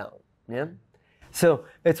slow down, yeah? So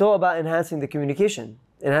it's all about enhancing the communication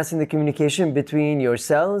between your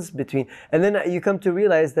cells, and then you come to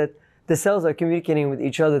realize that the cells are communicating with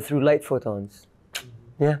each other through light photons,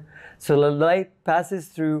 yeah? So the light passes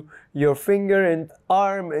through your finger and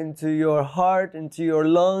arm, into your heart, into your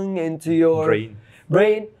lung, into your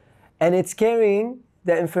brain, and it's carrying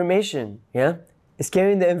the information, yeah? It's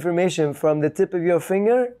carrying the information from the tip of your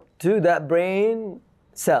finger to that brain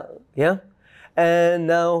cell, yeah? And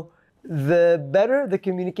now, the better the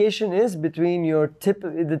communication is between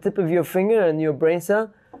the tip of your finger and your brain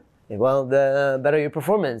cell, well, the better your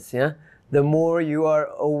performance, yeah? The more you are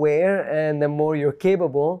aware and the more you're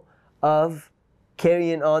capable of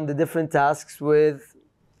carrying on the different tasks with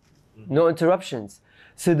no interruptions.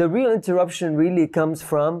 So the real interruption really comes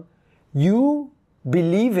from you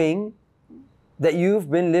believing that you've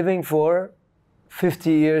been living for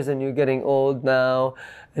 50 years and you're getting old now,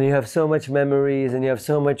 and you have so much memories, and you have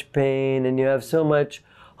so much pain, and you have so much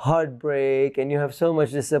heartbreak, and you have so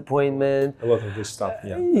much disappointment. A lot of this stuff,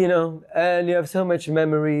 yeah. You know, and you have so much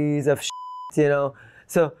memories of you know.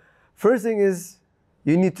 So first thing is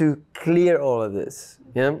you need to clear all of this.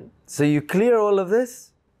 Yeah. So you clear all of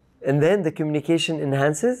this, and then the communication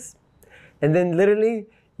enhances, and then literally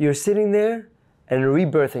you're sitting there and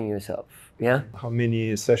rebirthing yourself. Yeah. How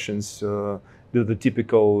many sessions do the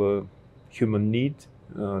typical human need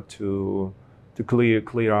to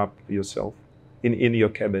clear up yourself in your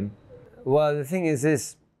cabin? Well, the thing is this.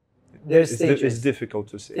 There's stages. It's difficult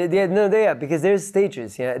to say. Yeah, because there's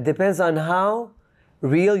stages. Yeah, it depends on how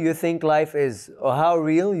real you think life is, or how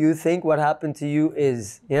real you think what happened to you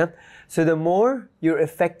is. Yeah. So the more you're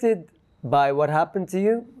affected by what happened to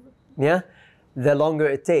you, yeah, the longer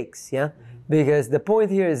it takes. Yeah, because the point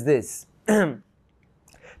here is this: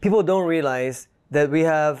 people don't realize that we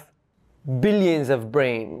have billions of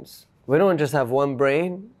brains. We don't just have one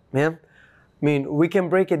brain. Yeah, I mean we can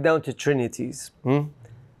break it down to trinities.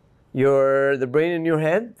 The brain in your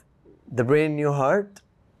head, the brain in your heart,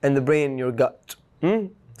 and the brain in your gut.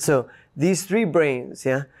 So these three brains,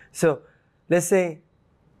 yeah. So let's say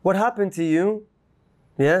what happened to you,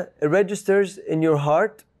 yeah, it registers in your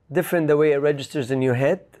heart different the way it registers in your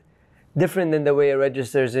head, different than the way it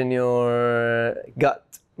registers in your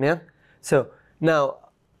gut, yeah. So now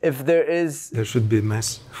if there should be a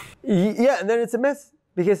mess. Yeah, and then it's a mess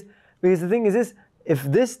because the thing is this: if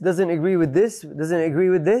this doesn't agree with this,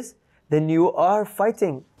 then you are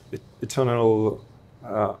fighting. Eternal,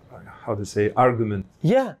 how to say, argument.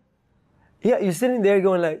 Yeah. Yeah, you're sitting there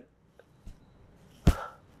going like,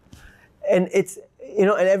 and it's, you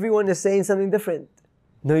know, and everyone is saying something different.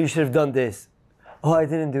 No, you should have done this. Oh, I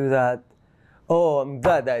didn't do that. Oh, I'm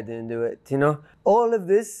glad that I didn't do it, you know. All of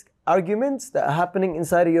these arguments that are happening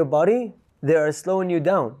inside of your body, they are slowing you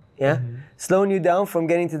down, yeah? Slowing you down from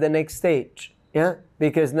getting to the next stage, yeah?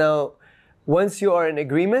 Because now, once you are in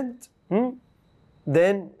agreement,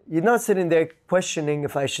 then you're not sitting there questioning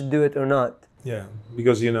if I should do it or not. Yeah,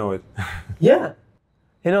 because you know it. Yeah.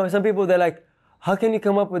 You know, some people, they're like, how can you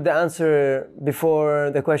come up with the answer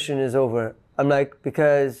before the question is over? I'm like,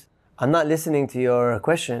 because I'm not listening to your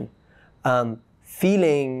question. I'm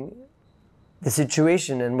feeling the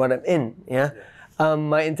situation and what I'm in, yeah?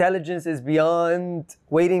 My intelligence is beyond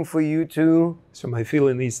waiting for you to... So my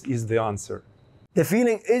feeling is the answer. The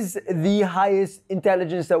feeling is the highest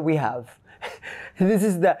intelligence that we have. This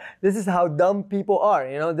is how dumb people are,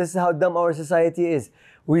 you know. This is how dumb our society is.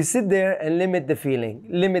 We sit there and limit the feeling,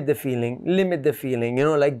 you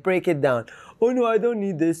know, like break it down. Oh no, I don't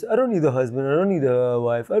need this. I don't need a husband. I don't need a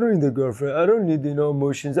wife. I don't need a girlfriend. I don't need, you know,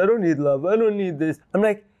 emotions. I don't need love. I don't need this. I'm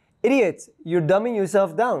like, idiots, you're dumbing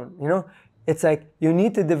yourself down, you know. It's like you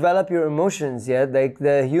need to develop your emotions, yeah. Like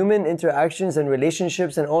the human interactions and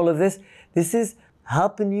relationships and all of this. This is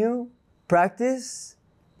helping you practice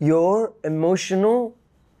your emotional,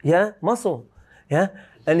 yeah, muscle, yeah.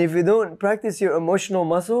 And if you don't practice your emotional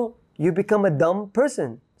muscle, you become a dumb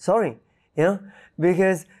person. Sorry, you know,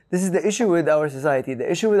 because this is the issue with our society. The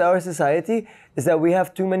issue with our society is that we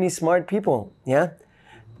have too many smart people, yeah,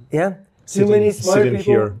 yeah. Too many smart people.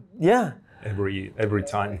 Here. Yeah. Every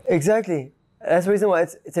time. Exactly. That's the reason why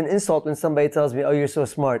it's an insult when somebody tells me, oh, you're so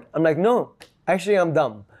smart. I'm like, no, actually I'm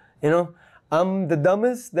dumb. You know, I'm the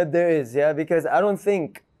dumbest that there is, yeah, because I don't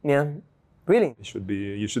think, yeah, really.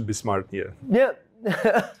 You should be smart, yeah. Yeah.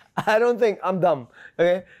 I don't think I'm dumb,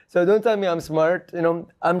 okay? So don't tell me I'm smart, you know,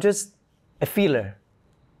 I'm just a feeler.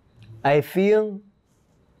 I feel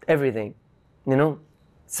everything, you know?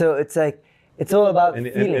 So it's like, it's all about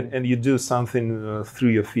feeling. And you do something through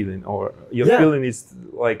your feeling, or your feeling is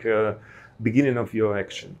like a beginning of your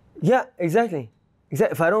action. Yeah, exactly.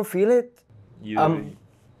 If I don't feel it, I'm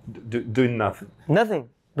doing nothing. Nothing,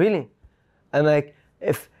 really. I'm like,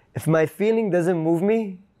 if my feeling doesn't move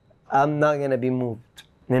me, I'm not gonna be moved,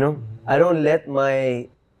 you know? I don't let my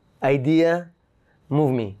idea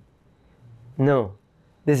move me. No,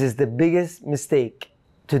 this is the biggest mistake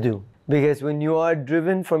to do. Because when you are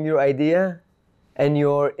driven from your idea and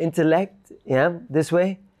your intellect, yeah, this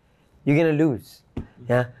way, you're gonna lose,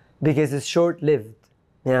 yeah? Because it's short-lived,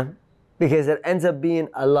 yeah? Because it ends up being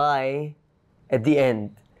a lie at the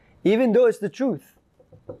end, even though it's the truth,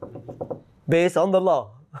 based on the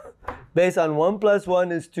law, based on 1 +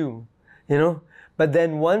 1 is 2, you know? But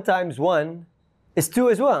then 1 × 1 is 2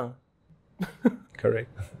 as well. Correct.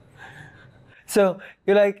 So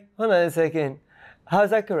you're like, hold on a second, how's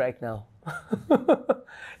that correct now?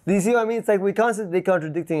 Do you see what I mean? It's like we're constantly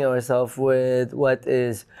contradicting ourselves with what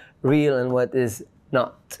is real and what is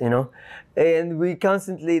not, you know? And we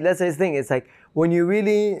constantly, that's the thing, it's like when you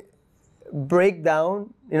really break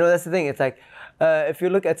down, you know, that's the thing, it's like if you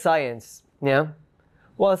look at science, yeah,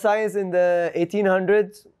 well, science in the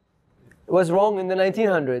 1800s was wrong in the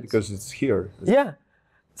 1900s. Because it's here. Yeah,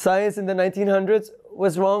 science in the 1900s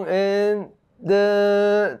was wrong in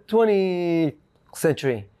the 20th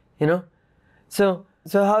century, you know? So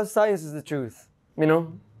how science is the truth, you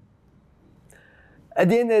know? At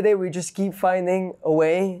the end of the day, we just keep finding a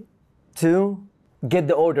way to get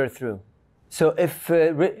the order through. So if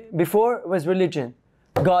before it was religion,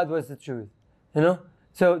 God was the truth, you know?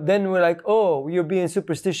 So then we're like, oh, you're being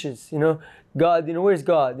superstitious, you know? God, you know, where's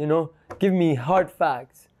God, you know? Give me hard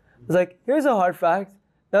facts. It's like, here's a hard fact.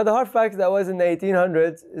 Now the hard fact that was in the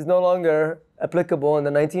 1800s is no longer applicable in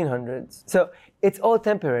the 1900s. So it's all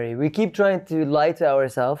temporary. We keep trying to lie to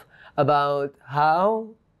ourselves about how,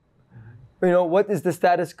 you know, what is the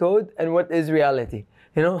status code and what is reality,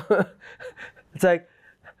 you know? It's like,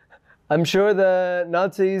 I'm sure the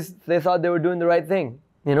Nazis, they thought they were doing the right thing,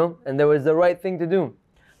 you know? And there was the right thing to do.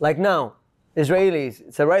 Like now, Israelis,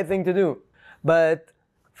 it's the right thing to do. But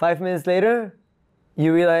 5 minutes later,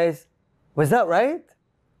 you realize, was that right?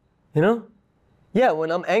 You know? Yeah,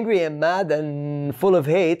 when I'm angry and mad and full of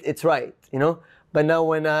hate, it's right, you know? But now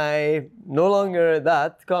when I no longer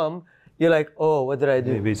that calm, you're like, oh, what did I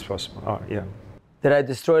do? Maybe it's possible. Oh, yeah. Did I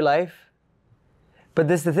destroy life? But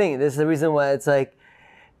this is the thing. This is the reason why it's like,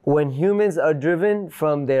 when humans are driven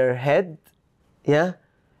from their head, yeah,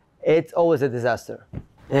 it's always a disaster.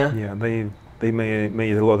 Yeah. Yeah, they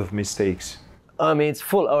made a lot of mistakes. I mean, it's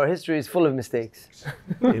full. Our history is full of mistakes.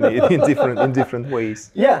 in different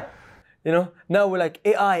ways. Yeah. You know, now we're like,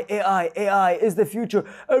 AI is the future.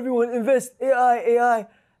 Everyone invest, AI.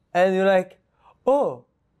 And you're like, oh,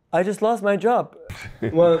 I just lost my job.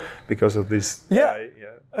 Well, because of this. Yeah. AI,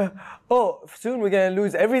 yeah. Oh, soon we're going to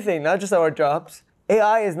lose everything, not just our jobs.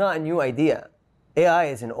 AI is not a new idea. AI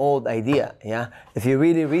is an old idea, yeah? If you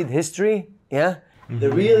really read history, yeah?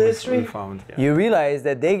 The real history, you realize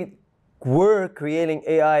that they were creating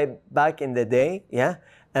AI back in the day, yeah?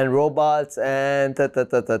 And robots and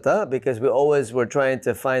because we always were trying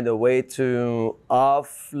to find a way to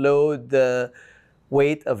offload the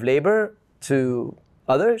weight of labor to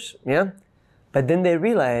others, yeah? But then they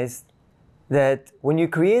realized that when you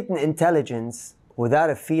create an intelligence without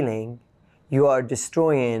a feeling, you are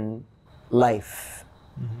destroying life.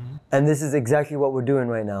 Mm-hmm. And this is exactly what we're doing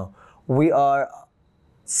right now. We are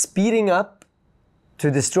speeding up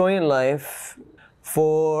to destroying life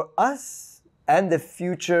for us and the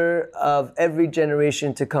future of every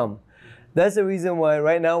generation to come. That's the reason why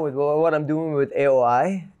right now with what I'm doing with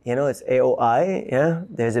AOI, you know, it's AOI, yeah?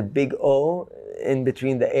 There's a big O in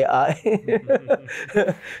between the AI.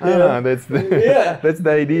 That's the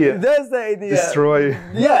idea. That's the idea. Destroy.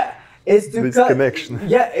 Yeah. Is to this cut. Connection.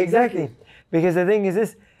 Yeah, exactly. Because the thing is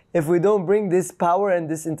this, if we don't bring this power and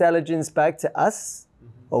this intelligence back to us,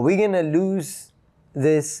 are we going to lose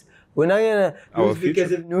this? We're not going to lose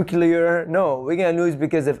because of nuclear. No, we're going to lose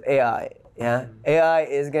because of AI. Yeah, AI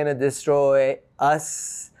is going to destroy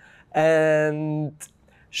us and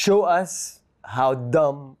show us how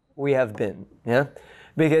dumb we have been. Yeah,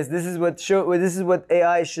 because this is what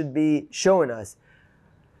AI should be showing us.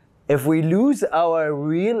 If we lose our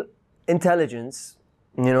real intelligence,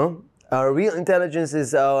 you know, our real intelligence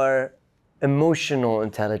is our emotional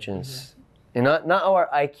intelligence. You know, not our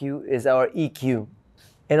IQ, is our EQ.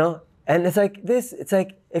 You know, and it's like this. It's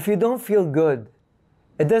like if you don't feel good,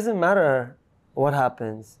 it doesn't matter what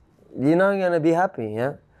happens. You're not gonna be happy.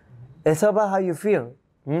 Yeah, it's about how you feel.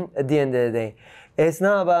 At the end of the day, it's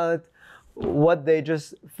not about what they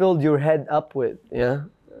just filled your head up with. Yeah,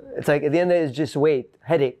 it's like at the end of the day, it's just weight,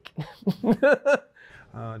 headache.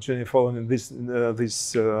 Johnny, following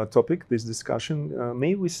this topic, this discussion,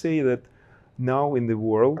 may we say that now in the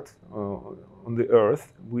world, on the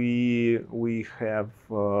earth, we have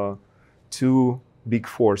two big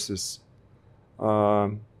forces,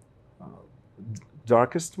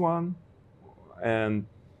 darkest one and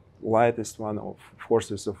lightest one of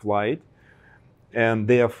forces of light, and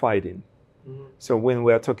they are fighting. Mm-hmm. So when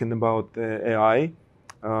we are talking about AI,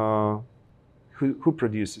 who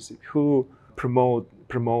produces it? Who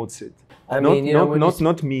promotes it?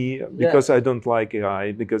 Not me, because I don't like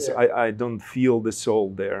AI, because I don't feel the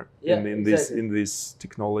soul there in these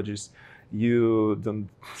technologies. You don't,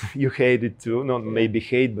 you hate it too. Not maybe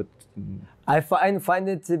hate, but I find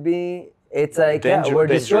it to be. It's like we're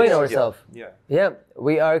destroying ourselves. Yeah,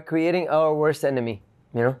 we are creating our worst enemy.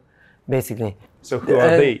 You know, basically. So who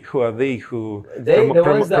are they? Who are they who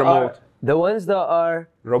promote? The ones that are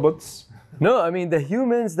robots? No, I mean the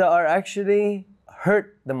humans that are actually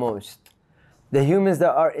hurt the most, the humans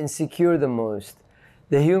that are insecure the most,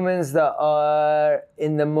 the humans that are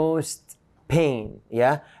in the most pain,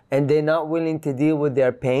 yeah? And they're not willing to deal with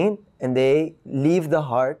their pain, and they leave the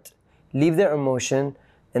heart, leave their emotion,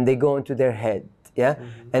 and they go into their head, yeah?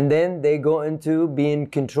 And then they go into being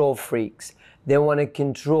control freaks. They want to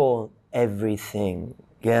control everything,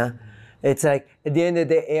 yeah? It's like, at the end of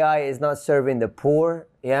the day, AI is not serving the poor,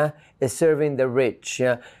 yeah? It's serving the rich,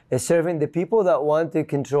 yeah? It's serving the people that want to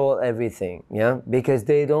control everything, yeah? Because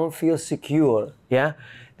they don't feel secure, yeah?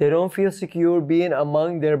 They don't feel secure being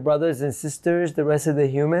among their brothers and sisters, the rest of the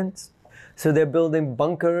humans. So they're building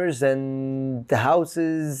bunkers and the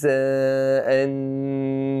houses and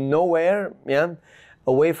nowhere, yeah?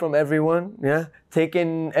 Away from everyone, yeah?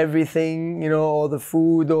 Taking everything, you know, all the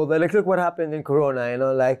food, all the, like, look what happened in Corona, you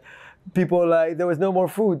know, like, people, like, there was no more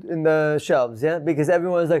food in the shelves, yeah? Because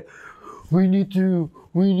everyone's like, we need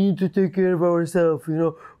to take care of ourselves, you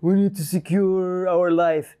know, we need to secure our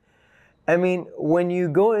life. I mean, when you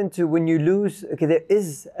lose, okay, there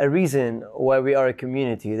is a reason why we are a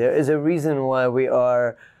community. There is a reason why we are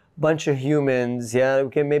a bunch of humans, yeah?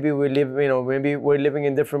 Okay, maybe we live, you know, maybe we're living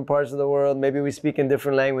in different parts of the world, maybe we speak in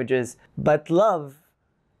different languages, but love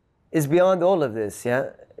is beyond all of this,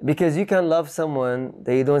 yeah? Because you can love someone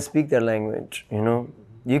that you don't speak their language, you know?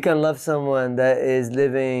 You can love someone that is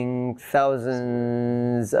living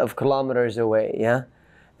thousands of kilometers away, yeah?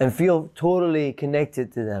 And feel totally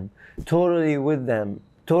connected to them, totally with them,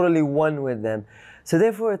 totally one with them. So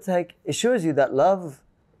therefore, it's like, it shows you that love,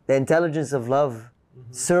 the intelligence of love,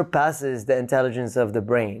 surpasses the intelligence of the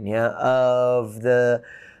brain, yeah?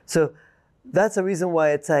 So that's the reason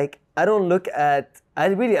why it's like, I look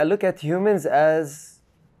at humans as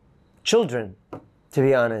children, to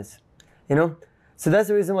be honest, you know? So that's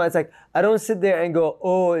the reason why it's like, I don't sit there and go,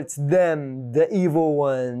 oh, it's them, the evil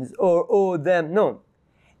ones, or oh, them. No,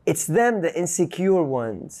 it's them, the insecure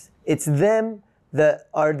ones. It's them that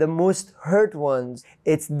are the most hurt ones.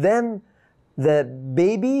 It's them, the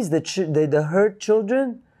babies, the hurt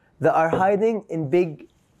children that are hiding in big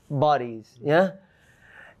bodies, yeah?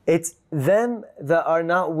 It's them that are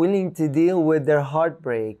not willing to deal with their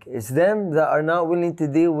heartbreak. It's them that are not willing to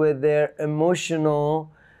deal with their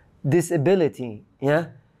emotional disability, yeah?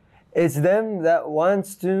 It's them that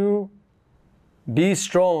wants to be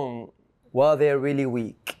strong while they're really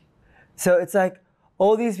weak. So it's like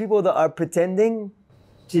all these people that are pretending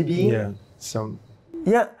to be...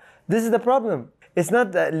 Yeah, this is the problem. It's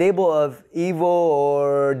not that label of evil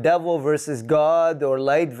or devil versus God or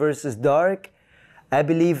light versus dark. I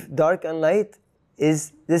believe dark and light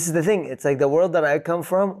this is the thing. It's like the world that I come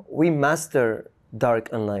from, we master dark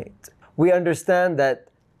and light. We understand that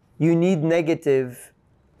you need negative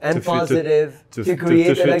and positive to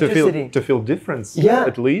create electricity. To feel difference, yeah,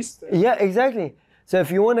 at least. Yeah, exactly. So if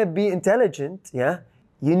you want to be intelligent, yeah,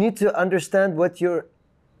 you need to understand what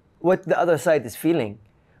the other side is feeling,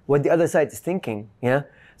 what the other side is thinking, yeah?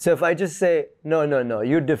 So if I just say, no,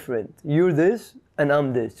 you're different. You're this and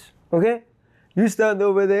I'm this, okay? You stand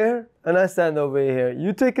over there and I stand over here.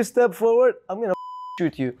 You take a step forward, I'm going to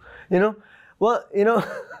shoot you, you know? Well, you know,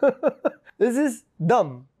 this is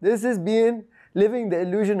dumb. This is living the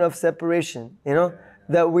illusion of separation, you know,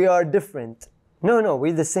 that we are different. No,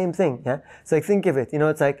 we're the same thing, yeah? It's like, think of it, you know,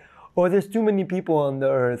 it's like, oh, there's too many people on the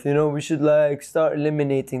earth, you know, we should like start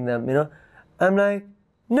eliminating them, you know? I'm like,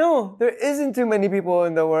 no, there isn't too many people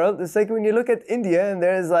in the world. It's like when you look at India and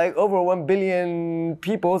there's like over 1 billion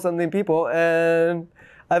people, and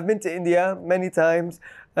I've been to India many times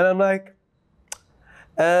and I'm like,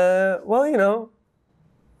 well, you know,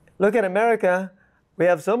 look at America. We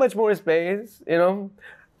have so much more space, you know.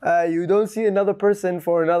 You don't see another person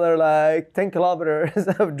for another like 10 kilometers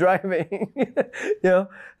of driving, you know.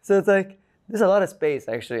 So it's like, there's a lot of space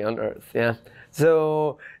actually on Earth, yeah.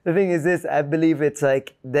 So the thing is this, I believe it's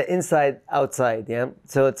like the inside outside, yeah.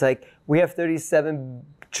 So it's like we have 37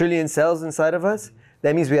 trillion cells inside of us.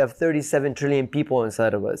 That means we have 37 trillion people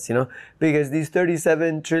inside of us, you know. Because these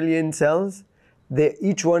 37 trillion cells,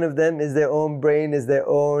 each one of them is their own brain, is their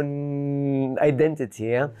own identity,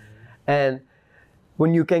 yeah. And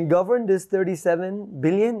when you can govern this 37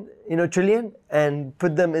 billion, you know, trillion, and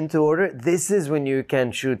put them into order, this is when you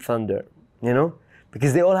can shoot thunder, you know?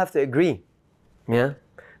 Because they all have to agree, yeah?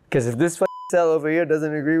 Because if this cell over here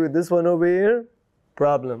doesn't agree with this one over here,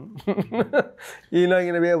 problem. You're not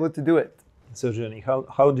going to be able to do it. So, Johny,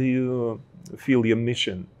 how do you feel your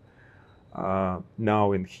mission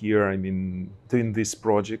now and here? I mean, doing this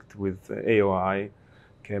project with AOI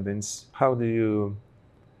cabins, how do you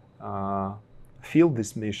feel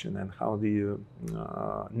this mission, and how do you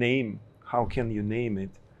how can you name it,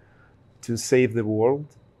 to save the world,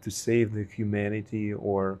 to save the humanity,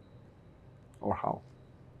 or how?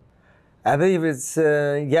 I believe it's,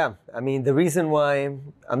 yeah. I mean, the reason why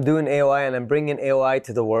I'm doing AOI and I'm bringing AOI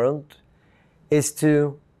to the world is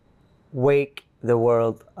to wake the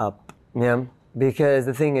world up. Yeah. Because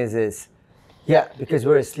the thing is this. Yeah, because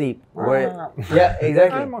we're asleep. Yeah,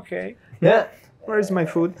 exactly. I'm okay. Yeah. Where's my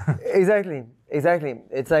food? Exactly.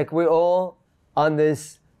 It's like we're all on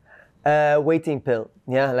this waiting pill.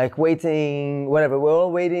 Yeah, like waiting, whatever. We're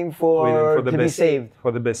all waiting for to be saved.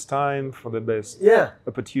 For the best time, for the best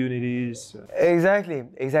opportunities.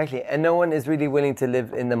 Exactly. And no one is really willing to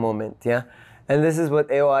live in the moment. Yeah. And this is what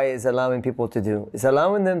AOI is allowing people to do. It's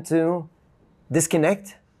allowing them to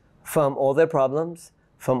disconnect from all their problems,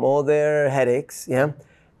 from all their headaches, yeah,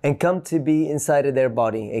 and come to be inside of their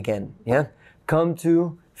body again, yeah. Come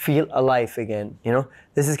to feel alive again, you know.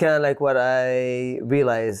 This is kind of like what I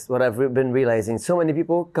realized, what I've been realizing. So many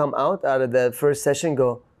people come out of the first session,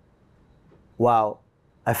 go, wow,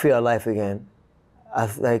 I feel alive again. I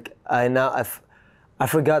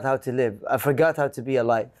forgot how to live. I forgot how to be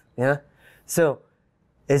alive, yeah. So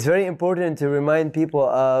it's very important to remind people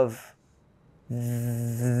of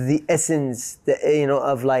the essence,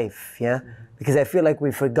 of life, yeah. Because I feel like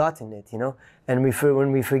we've forgotten it, you know. And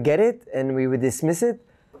when we forget it and we would dismiss it,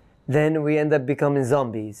 then we end up becoming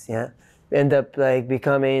zombies, yeah. We end up like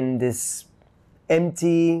becoming this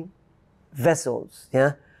empty vessels,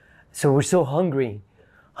 yeah. So we're so hungry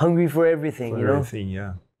for everything, you know. Everything,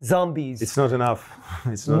 yeah. Zombies. It's not enough.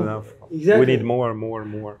 It's not enough. Exactly. We need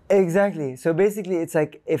more. Exactly. So basically, it's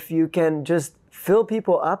like if you can just fill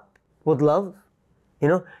people up with love, you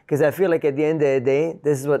know, because I feel like at the end of the day,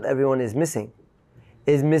 this is what everyone is missing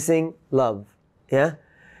love, yeah?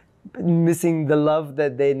 Missing the love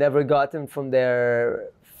that they never gotten from their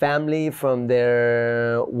family, from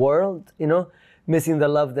their world, you know? Missing the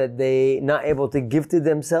love that they not able to give to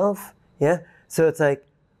themselves, yeah? So it's like,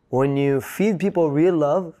 when you feed people real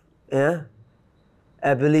love, yeah,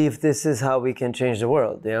 I believe this is how we can change the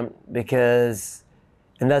world, yeah?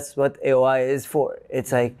 And that's what AOI is for.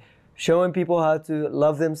 It's like showing people how to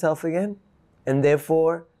love themselves again, and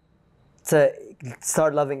therefore to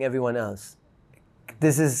start loving everyone else.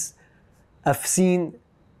 I've seen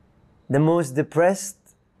the most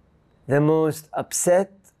depressed, the most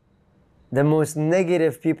upset, the most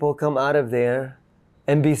negative people come out of there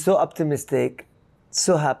and be so optimistic,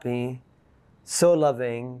 so happy, so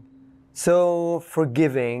loving, so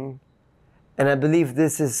forgiving. And I believe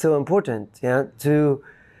this is so important, yeah, to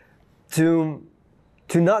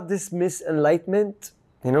not dismiss enlightenment,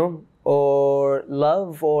 you know, or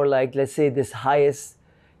love, or like, let's say this highest,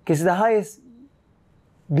 because the highest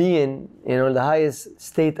being, you know, the highest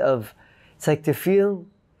state of, it's like to feel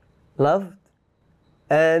loved,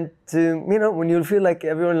 and to, you know, when you feel like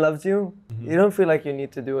everyone loves you, you don't feel like you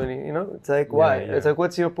need to do any, you know, it's like, why? Yeah. It's like,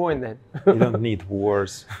 what's your point then? You don't need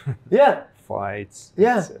wars, yeah, fights.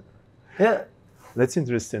 yeah, yeah. That's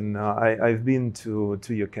interesting. I've been to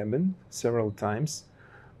your cabin several times.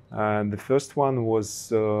 And the first one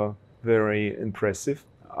was very impressive.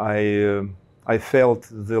 I felt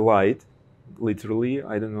the light, literally.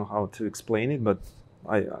 I don't know how to explain it, but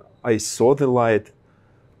I saw the light,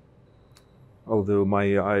 although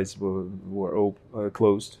my eyes were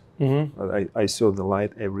closed. Mm-hmm. I saw the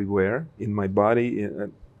light everywhere in my body,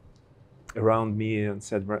 around me,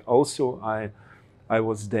 etc. Also, I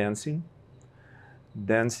was dancing,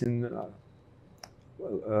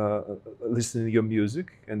 listening to your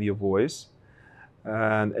music and your voice,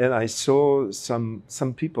 and I saw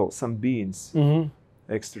some people, some beings,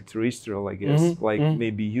 extraterrestrial, I guess, like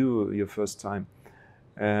maybe your first time,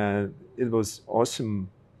 and it was awesome.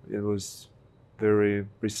 It was very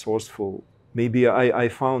resourceful. Maybe I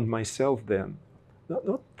found myself then,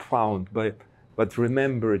 not found, but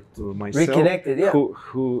remembered to myself, reconnected, yeah.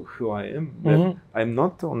 who I am. That I'm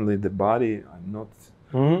not only the body. I'm not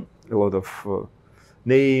a lot of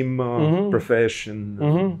name,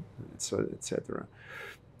 profession, etc.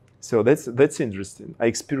 So that's interesting. I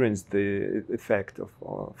experienced the effect of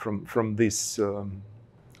from this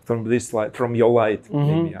light, from your light.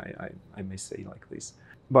 Maybe I may say like this.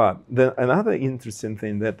 But another interesting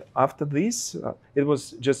thing that after this, it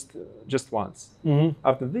was just once.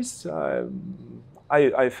 After this,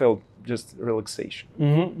 I felt just relaxation.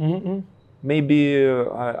 Maybe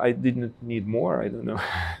I didn't need more. I don't know.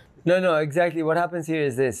 No, exactly. What happens here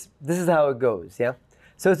is this. This is how it goes, yeah?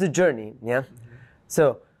 So it's a journey, yeah?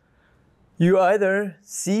 So you either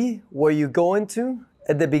see where you go into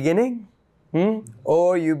at the beginning,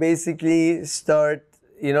 or you basically start,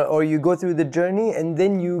 you know, or you go through the journey and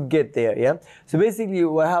then you get there, yeah? So basically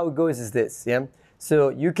how it goes is this, yeah? So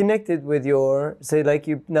you connected with your, say like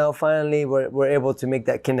you now finally were able to make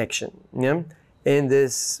that connection, yeah? in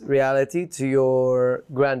this reality to your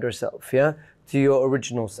grander self, yeah? To your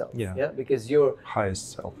original self, Yeah. Because you're...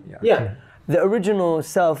 Highest self, Yeah. The original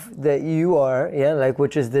self that you are, like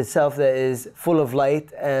which is the self that is full of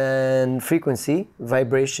light and frequency,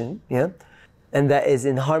 vibration, and that is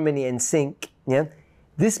in harmony and sync,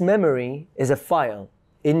 This memory is a file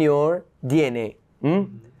in your DNA.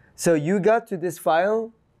 So you got to this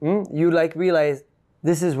file, you like realize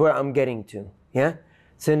this is where I'm getting to,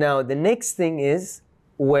 So now the next thing is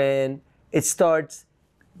when it starts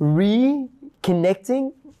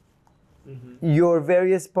reconnecting your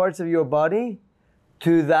various parts of your body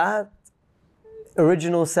to that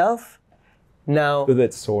original self. Now, to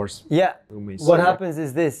that source. Yeah. What happens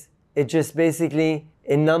is this. It just basically,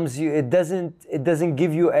 it numbs you. It doesn't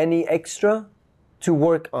give you any extra to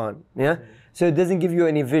work on. So it doesn't give you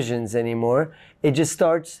any visions anymore. It just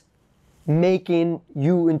starts making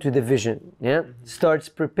you into the vision. Starts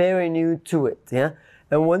preparing you to it.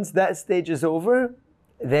 And once that stage is over,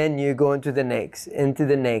 then you go into the next, into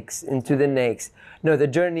the next, into the next. No, the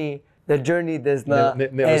journey does not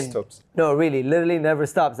never end. stops. No, really, literally never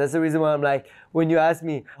stops. That's the reason why I'm like, when you ask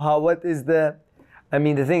me, the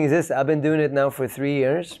thing is this, I've been doing it now for 3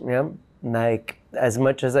 years, like as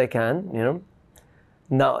much as I can,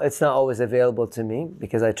 Now, it's not always available to me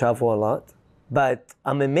because I travel a lot. But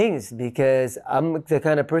I'm amazed because I'm the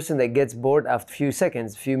kind of person that gets bored after a few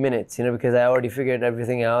seconds, few minutes, because I already figured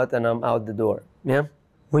everything out and I'm out the door,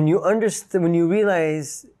 When you understand, when you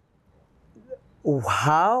realize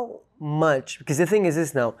how much, because the thing is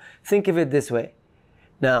this now, think of it this way.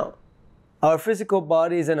 Now, our physical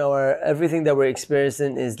bodies and our everything that we're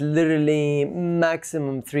experiencing is literally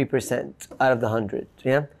maximum 3% out of the 100,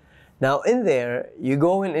 Now in there, you're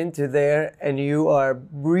going into there and you are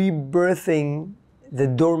rebirthing the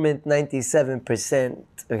dormant 97%,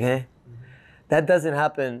 okay? That doesn't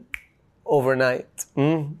happen overnight,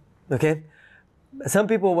 okay? Some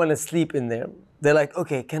people want to sleep in there. They're like,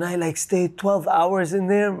 okay, can I like stay 12 hours in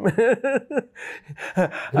there?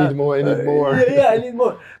 I need more. I need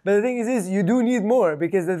more. But the thing is this, you do need more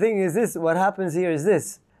because the thing is this, what happens here is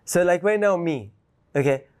this. So like right now, me,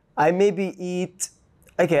 okay, I maybe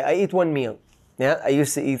I eat one meal, I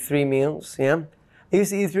used to eat 3 meals, I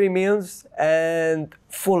used to eat 3 meals and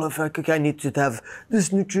full of like, okay, I need to have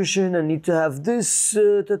this nutrition, I need to have this,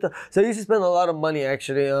 So I used to spend a lot of money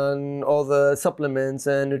actually on all the supplements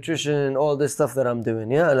and nutrition and all this stuff that I'm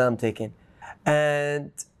doing, and I'm taking.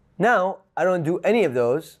 And now I don't do any of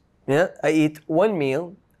those, I eat 1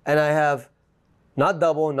 meal and I have not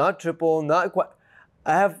double, not triple, not quite,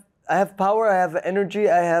 I have power, I have energy,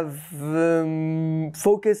 I have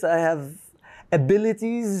focus, I have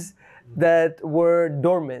abilities that were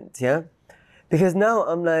dormant, Because now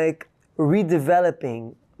I'm like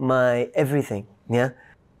redeveloping my everything,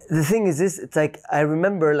 The thing is this, it's like, I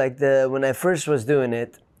remember like when I first was doing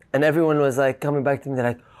it and everyone was like coming back to me,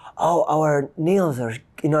 they're like, oh, our nails are,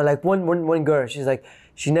 like one girl, she's like,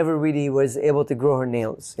 she never really was able to grow her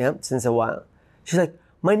nails, since a while. She's like,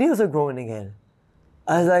 my nails are growing again.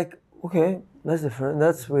 I was like, okay, that's different,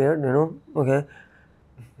 that's weird, okay.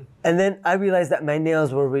 And then I realized that my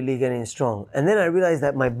nails were really getting strong. And then I realized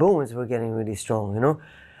that my bones were getting really strong,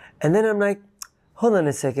 And then I'm like, hold on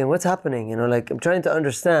a second, what's happening? Like I'm trying to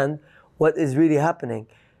understand what is really happening.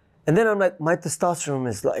 And then I'm like, my testosterone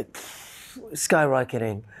is like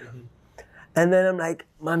skyrocketing. And then I'm like,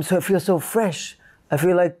 I feel so fresh. I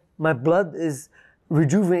feel like my blood is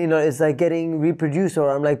rejuvenating, it's like getting reproduced, or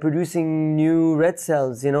I'm like producing new red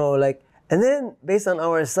cells, like. And then based on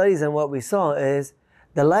our studies and what we saw is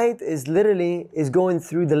the light is literally going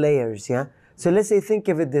through the layers, So let's say, think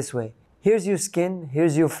of it this way. Here's your skin,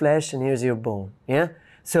 here's your flesh, and here's your bone,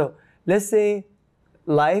 So let's say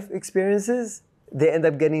life experiences, they end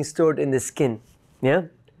up getting stored in the skin,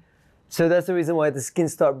 So that's the reason why the skin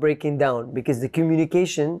start breaking down, because the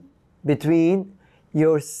communication between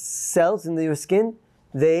your cells in your skin,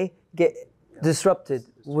 they get disrupted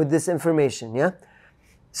with this information,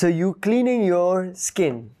 So you cleaning your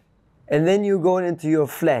skin, and then you're going into your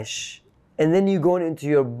flesh, and then you're going into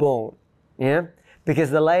your bone,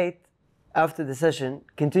 Because the light after the session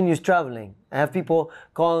continues traveling. I have people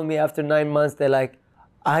calling me after 9 months, they're like,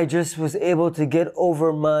 I just was able to get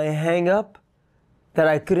over my hang up that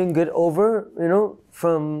I couldn't get over,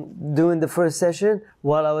 from doing the first session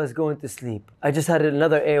while I was going to sleep. I just had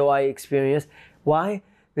another AOI experience. Why?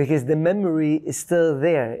 Because the memory is still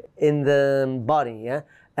there in the body,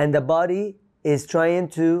 And the body is trying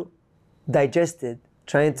to digest it,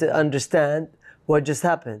 trying to understand what just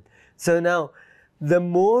happened. So now, the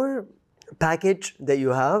more package that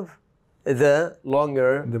you have, the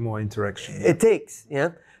longer the more interaction it takes,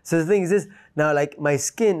 So the thing is this, Now, like my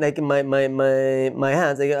skin, like my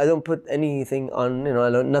hands, like I don't put anything on, you know, I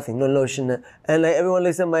don't, nothing, no lotion. And like everyone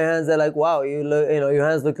looks at my hands, they're like, wow, you look, you know, your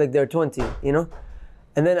hands look like they're 20, you know?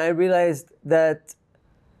 And then I realized that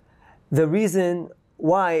the reason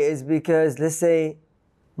why is because, let's say,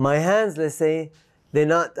 my hands, let's say, they're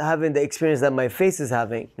not having the experience that my face is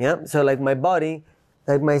having, yeah? So like my body,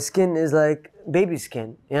 like my skin is like baby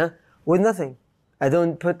skin, yeah? With nothing. I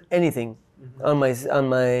don't put anything on my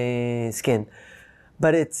skin.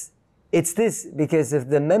 But it's this, because if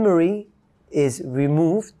the memory is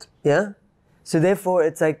removed, yeah? So therefore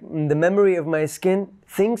it's like the memory of my skin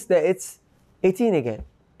thinks that it's 18 again,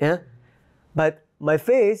 yeah? But my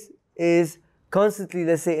face is constantly,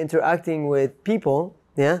 let's say, interacting with people,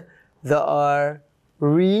 yeah, that are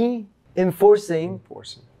reinforcing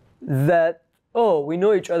that, oh, we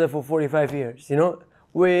know each other for 45 years, you know?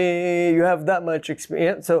 You have that much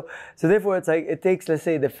experience. So therefore it's like, it takes, let's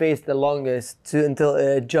say, the face the longest until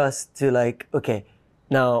it adjusts to like, okay,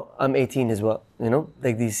 now I'm 18 as well, you know?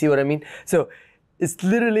 Like, do you see what I mean? So it's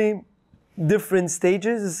literally different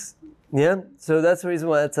stages, yeah? So that's the reason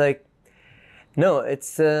why it's like, no,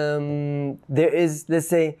 it's, there is, let's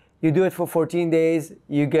say, you do it for 14 days,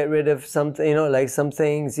 you get rid of something, you know, like some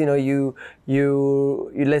things, you know, you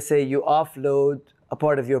let's say you offload a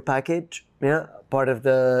part of your package, yeah, part of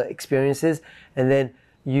the experiences, and then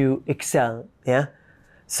you excel, yeah.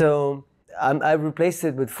 So I replaced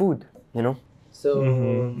it with food, you know. So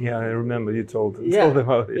yeah, I remember you told yeah,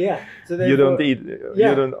 about it. Yeah. So you don't eat.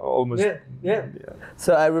 Yeah. You don't almost. Yeah.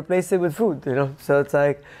 So I replaced it with food, you know. So it's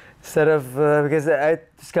like, instead of because I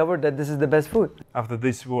discovered that this is the best food. After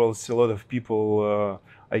this world, a lot of people,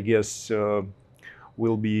 I guess,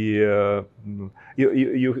 will be.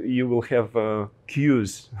 You will have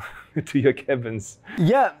queues to your cabins.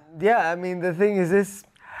 Yeah. I mean, the thing is this.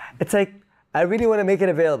 It's like, I really want to make it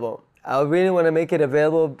available. I really want to make it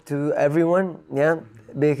available to everyone. Yeah,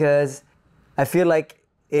 because I feel like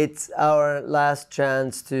it's our last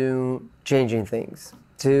chance to changing things.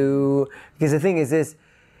 Because the thing is this.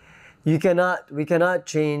 We cannot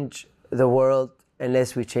change the world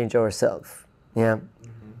unless we change ourselves. Yeah.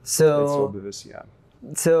 So it's obvious, yeah.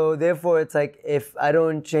 So therefore it's like, if I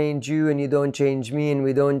don't change you and you don't change me and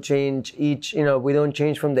we don't change each, you know, we don't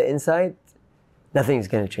change from the inside, nothing's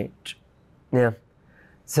gonna change. Yeah.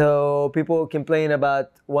 So people complain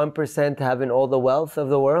about 1% having all the wealth of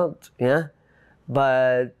the world, yeah.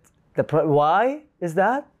 But why is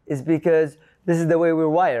that? Is because this is the way we're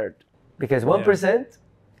wired. Because 1%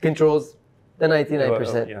 controls the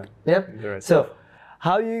 99%. Yeah. Right. So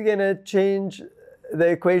how are you gonna change the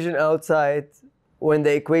equation outside when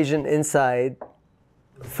the equation inside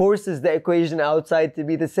forces the equation outside to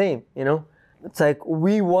be the same, you know? It's like,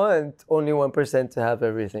 we want only 1% to have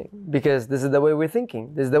everything because this is the way we're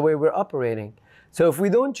thinking. This is the way we're operating. So if we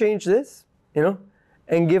don't change this, you know,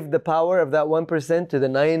 and give the power of that 1% to the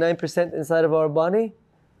 99% inside of our body,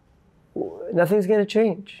 nothing's gonna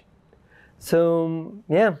change. So,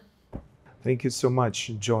 yeah. Thank you so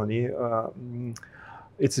much, Johnny.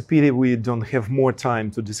 It's a pity we don't have more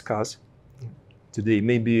time to discuss today.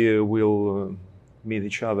 Maybe we'll meet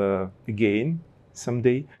each other again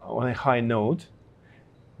someday. On a high note,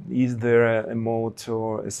 is there a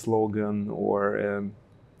motto, a slogan, or a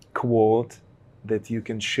quote that you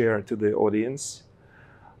can share to the audience,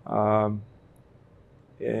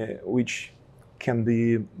 which can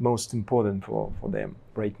be most important for them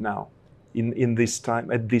right now? In this time,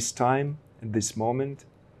 at this moment,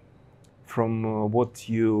 from what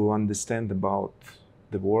you understand about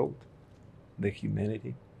the world, the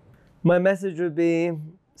humanity? My message would be,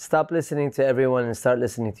 stop listening to everyone and start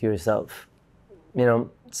listening to yourself. You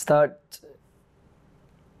know, start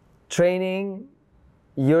training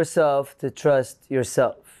yourself to trust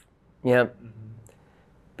yourself. Yeah.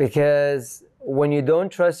 Because when you don't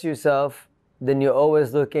trust yourself, then you're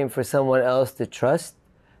always looking for someone else to trust.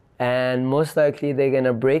 And most likely they're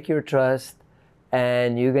gonna break your trust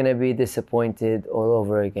and you're gonna be disappointed all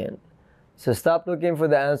over again. So stop looking for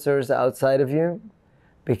the answers outside of you,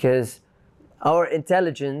 because our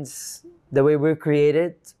intelligence, the way we're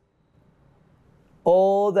created,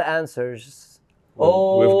 all the answers,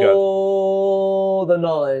 all the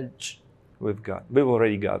knowledge, we've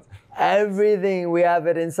already got. Everything, we have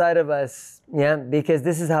it inside of us, yeah? Because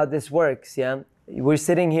this is how this works, yeah? We're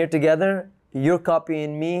sitting here together, you're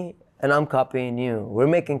copying me, and I'm copying you. We're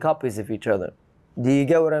making copies of each other. Do you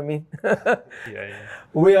get what I mean? Yeah.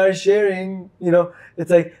 We are sharing, you know,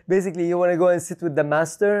 it's like, basically you want to go and sit with the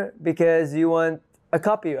master because you want a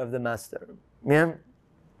copy of the master, yeah?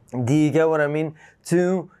 Do you get what I mean?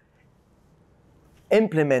 To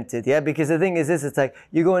implement it, yeah? Because the thing is this, it's like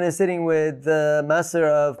you go in and sitting with the master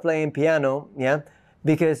of playing piano, yeah?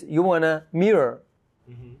 Because you want to mirror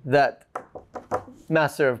that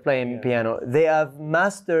master of playing piano. They have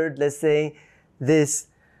mastered, let's say, this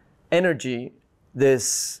energy,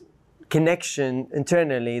 this connection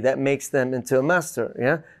internally that makes them into a master,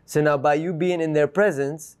 yeah? So now by you being in their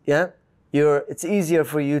presence, yeah, it's easier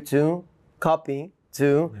for you to copy,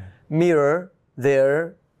 to mirror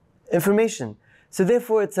their information. So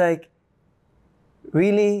therefore it's like,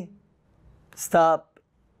 really stop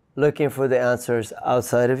looking for the answers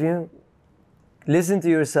outside of you. Listen to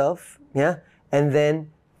yourself, yeah? And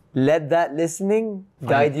then let that listening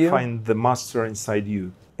guide you. Find the master inside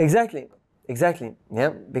you. Exactly. Exactly, yeah,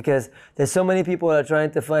 because there's so many people that are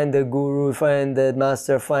trying to find the guru, find the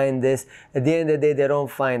master, find this. At the end of the day, they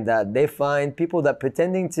don't find that. They find people that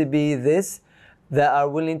pretending to be this, that are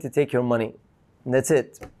willing to take your money. And that's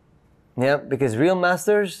it. Yeah, because real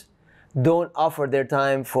masters don't offer their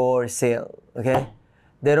time for sale, okay?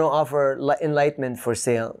 They don't offer enlightenment for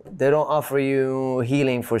sale. They don't offer you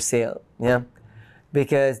healing for sale, yeah?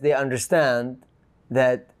 Because they understand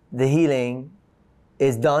that the healing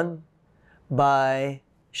is done by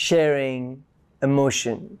sharing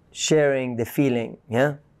emotion, sharing the feeling,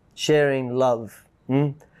 yeah? Sharing love.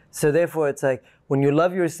 So therefore it's like, when you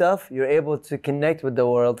love yourself, you're able to connect with the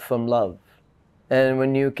world from love. And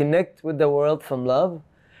when you connect with the world from love,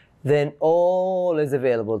 then all is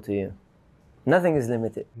available to you. Nothing is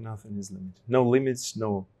limited. Nothing is limited. No limits,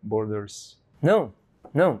 no borders. No,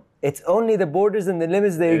 no. It's only the borders and the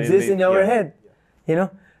limits that exist in our head, you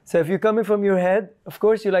know? So if you're coming from your head, of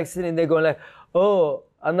course you're like sitting there going like, oh,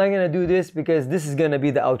 I'm not going to do this because this is going to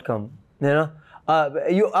be the outcome, you know?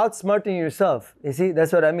 You're outsmarting yourself. You see,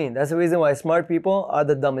 that's what I mean. That's the reason why smart people are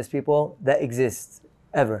the dumbest people that exist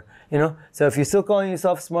ever, you know? So if you're still calling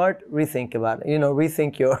yourself smart, rethink about it, you know,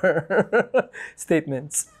 rethink your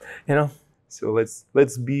statements, you know? So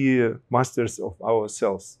let's be masters of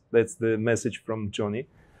ourselves. That's the message from Johny.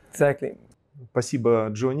 Exactly. Спасибо,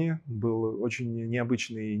 Джонни. Был очень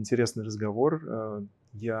необычный и интересный разговор.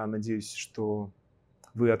 Я надеюсь, что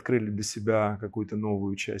вы открыли для себя какую-то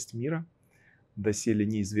новую часть мира, доселе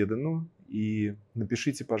неизведанную. И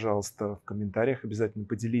напишите, пожалуйста, в комментариях, обязательно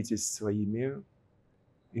поделитесь своими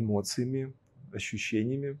эмоциями,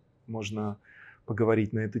 ощущениями. Можно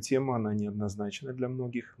поговорить на эту тему, она неоднозначна для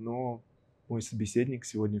многих, но мой собеседник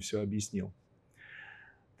сегодня все объяснил.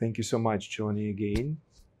 Thank you so much, Johny, again.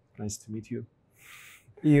 Nice to meet you.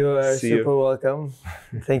 You are super welcome.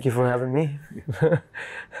 Thank you for having me.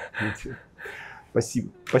 Спасибо.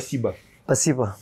 Спасибо. Спасибо.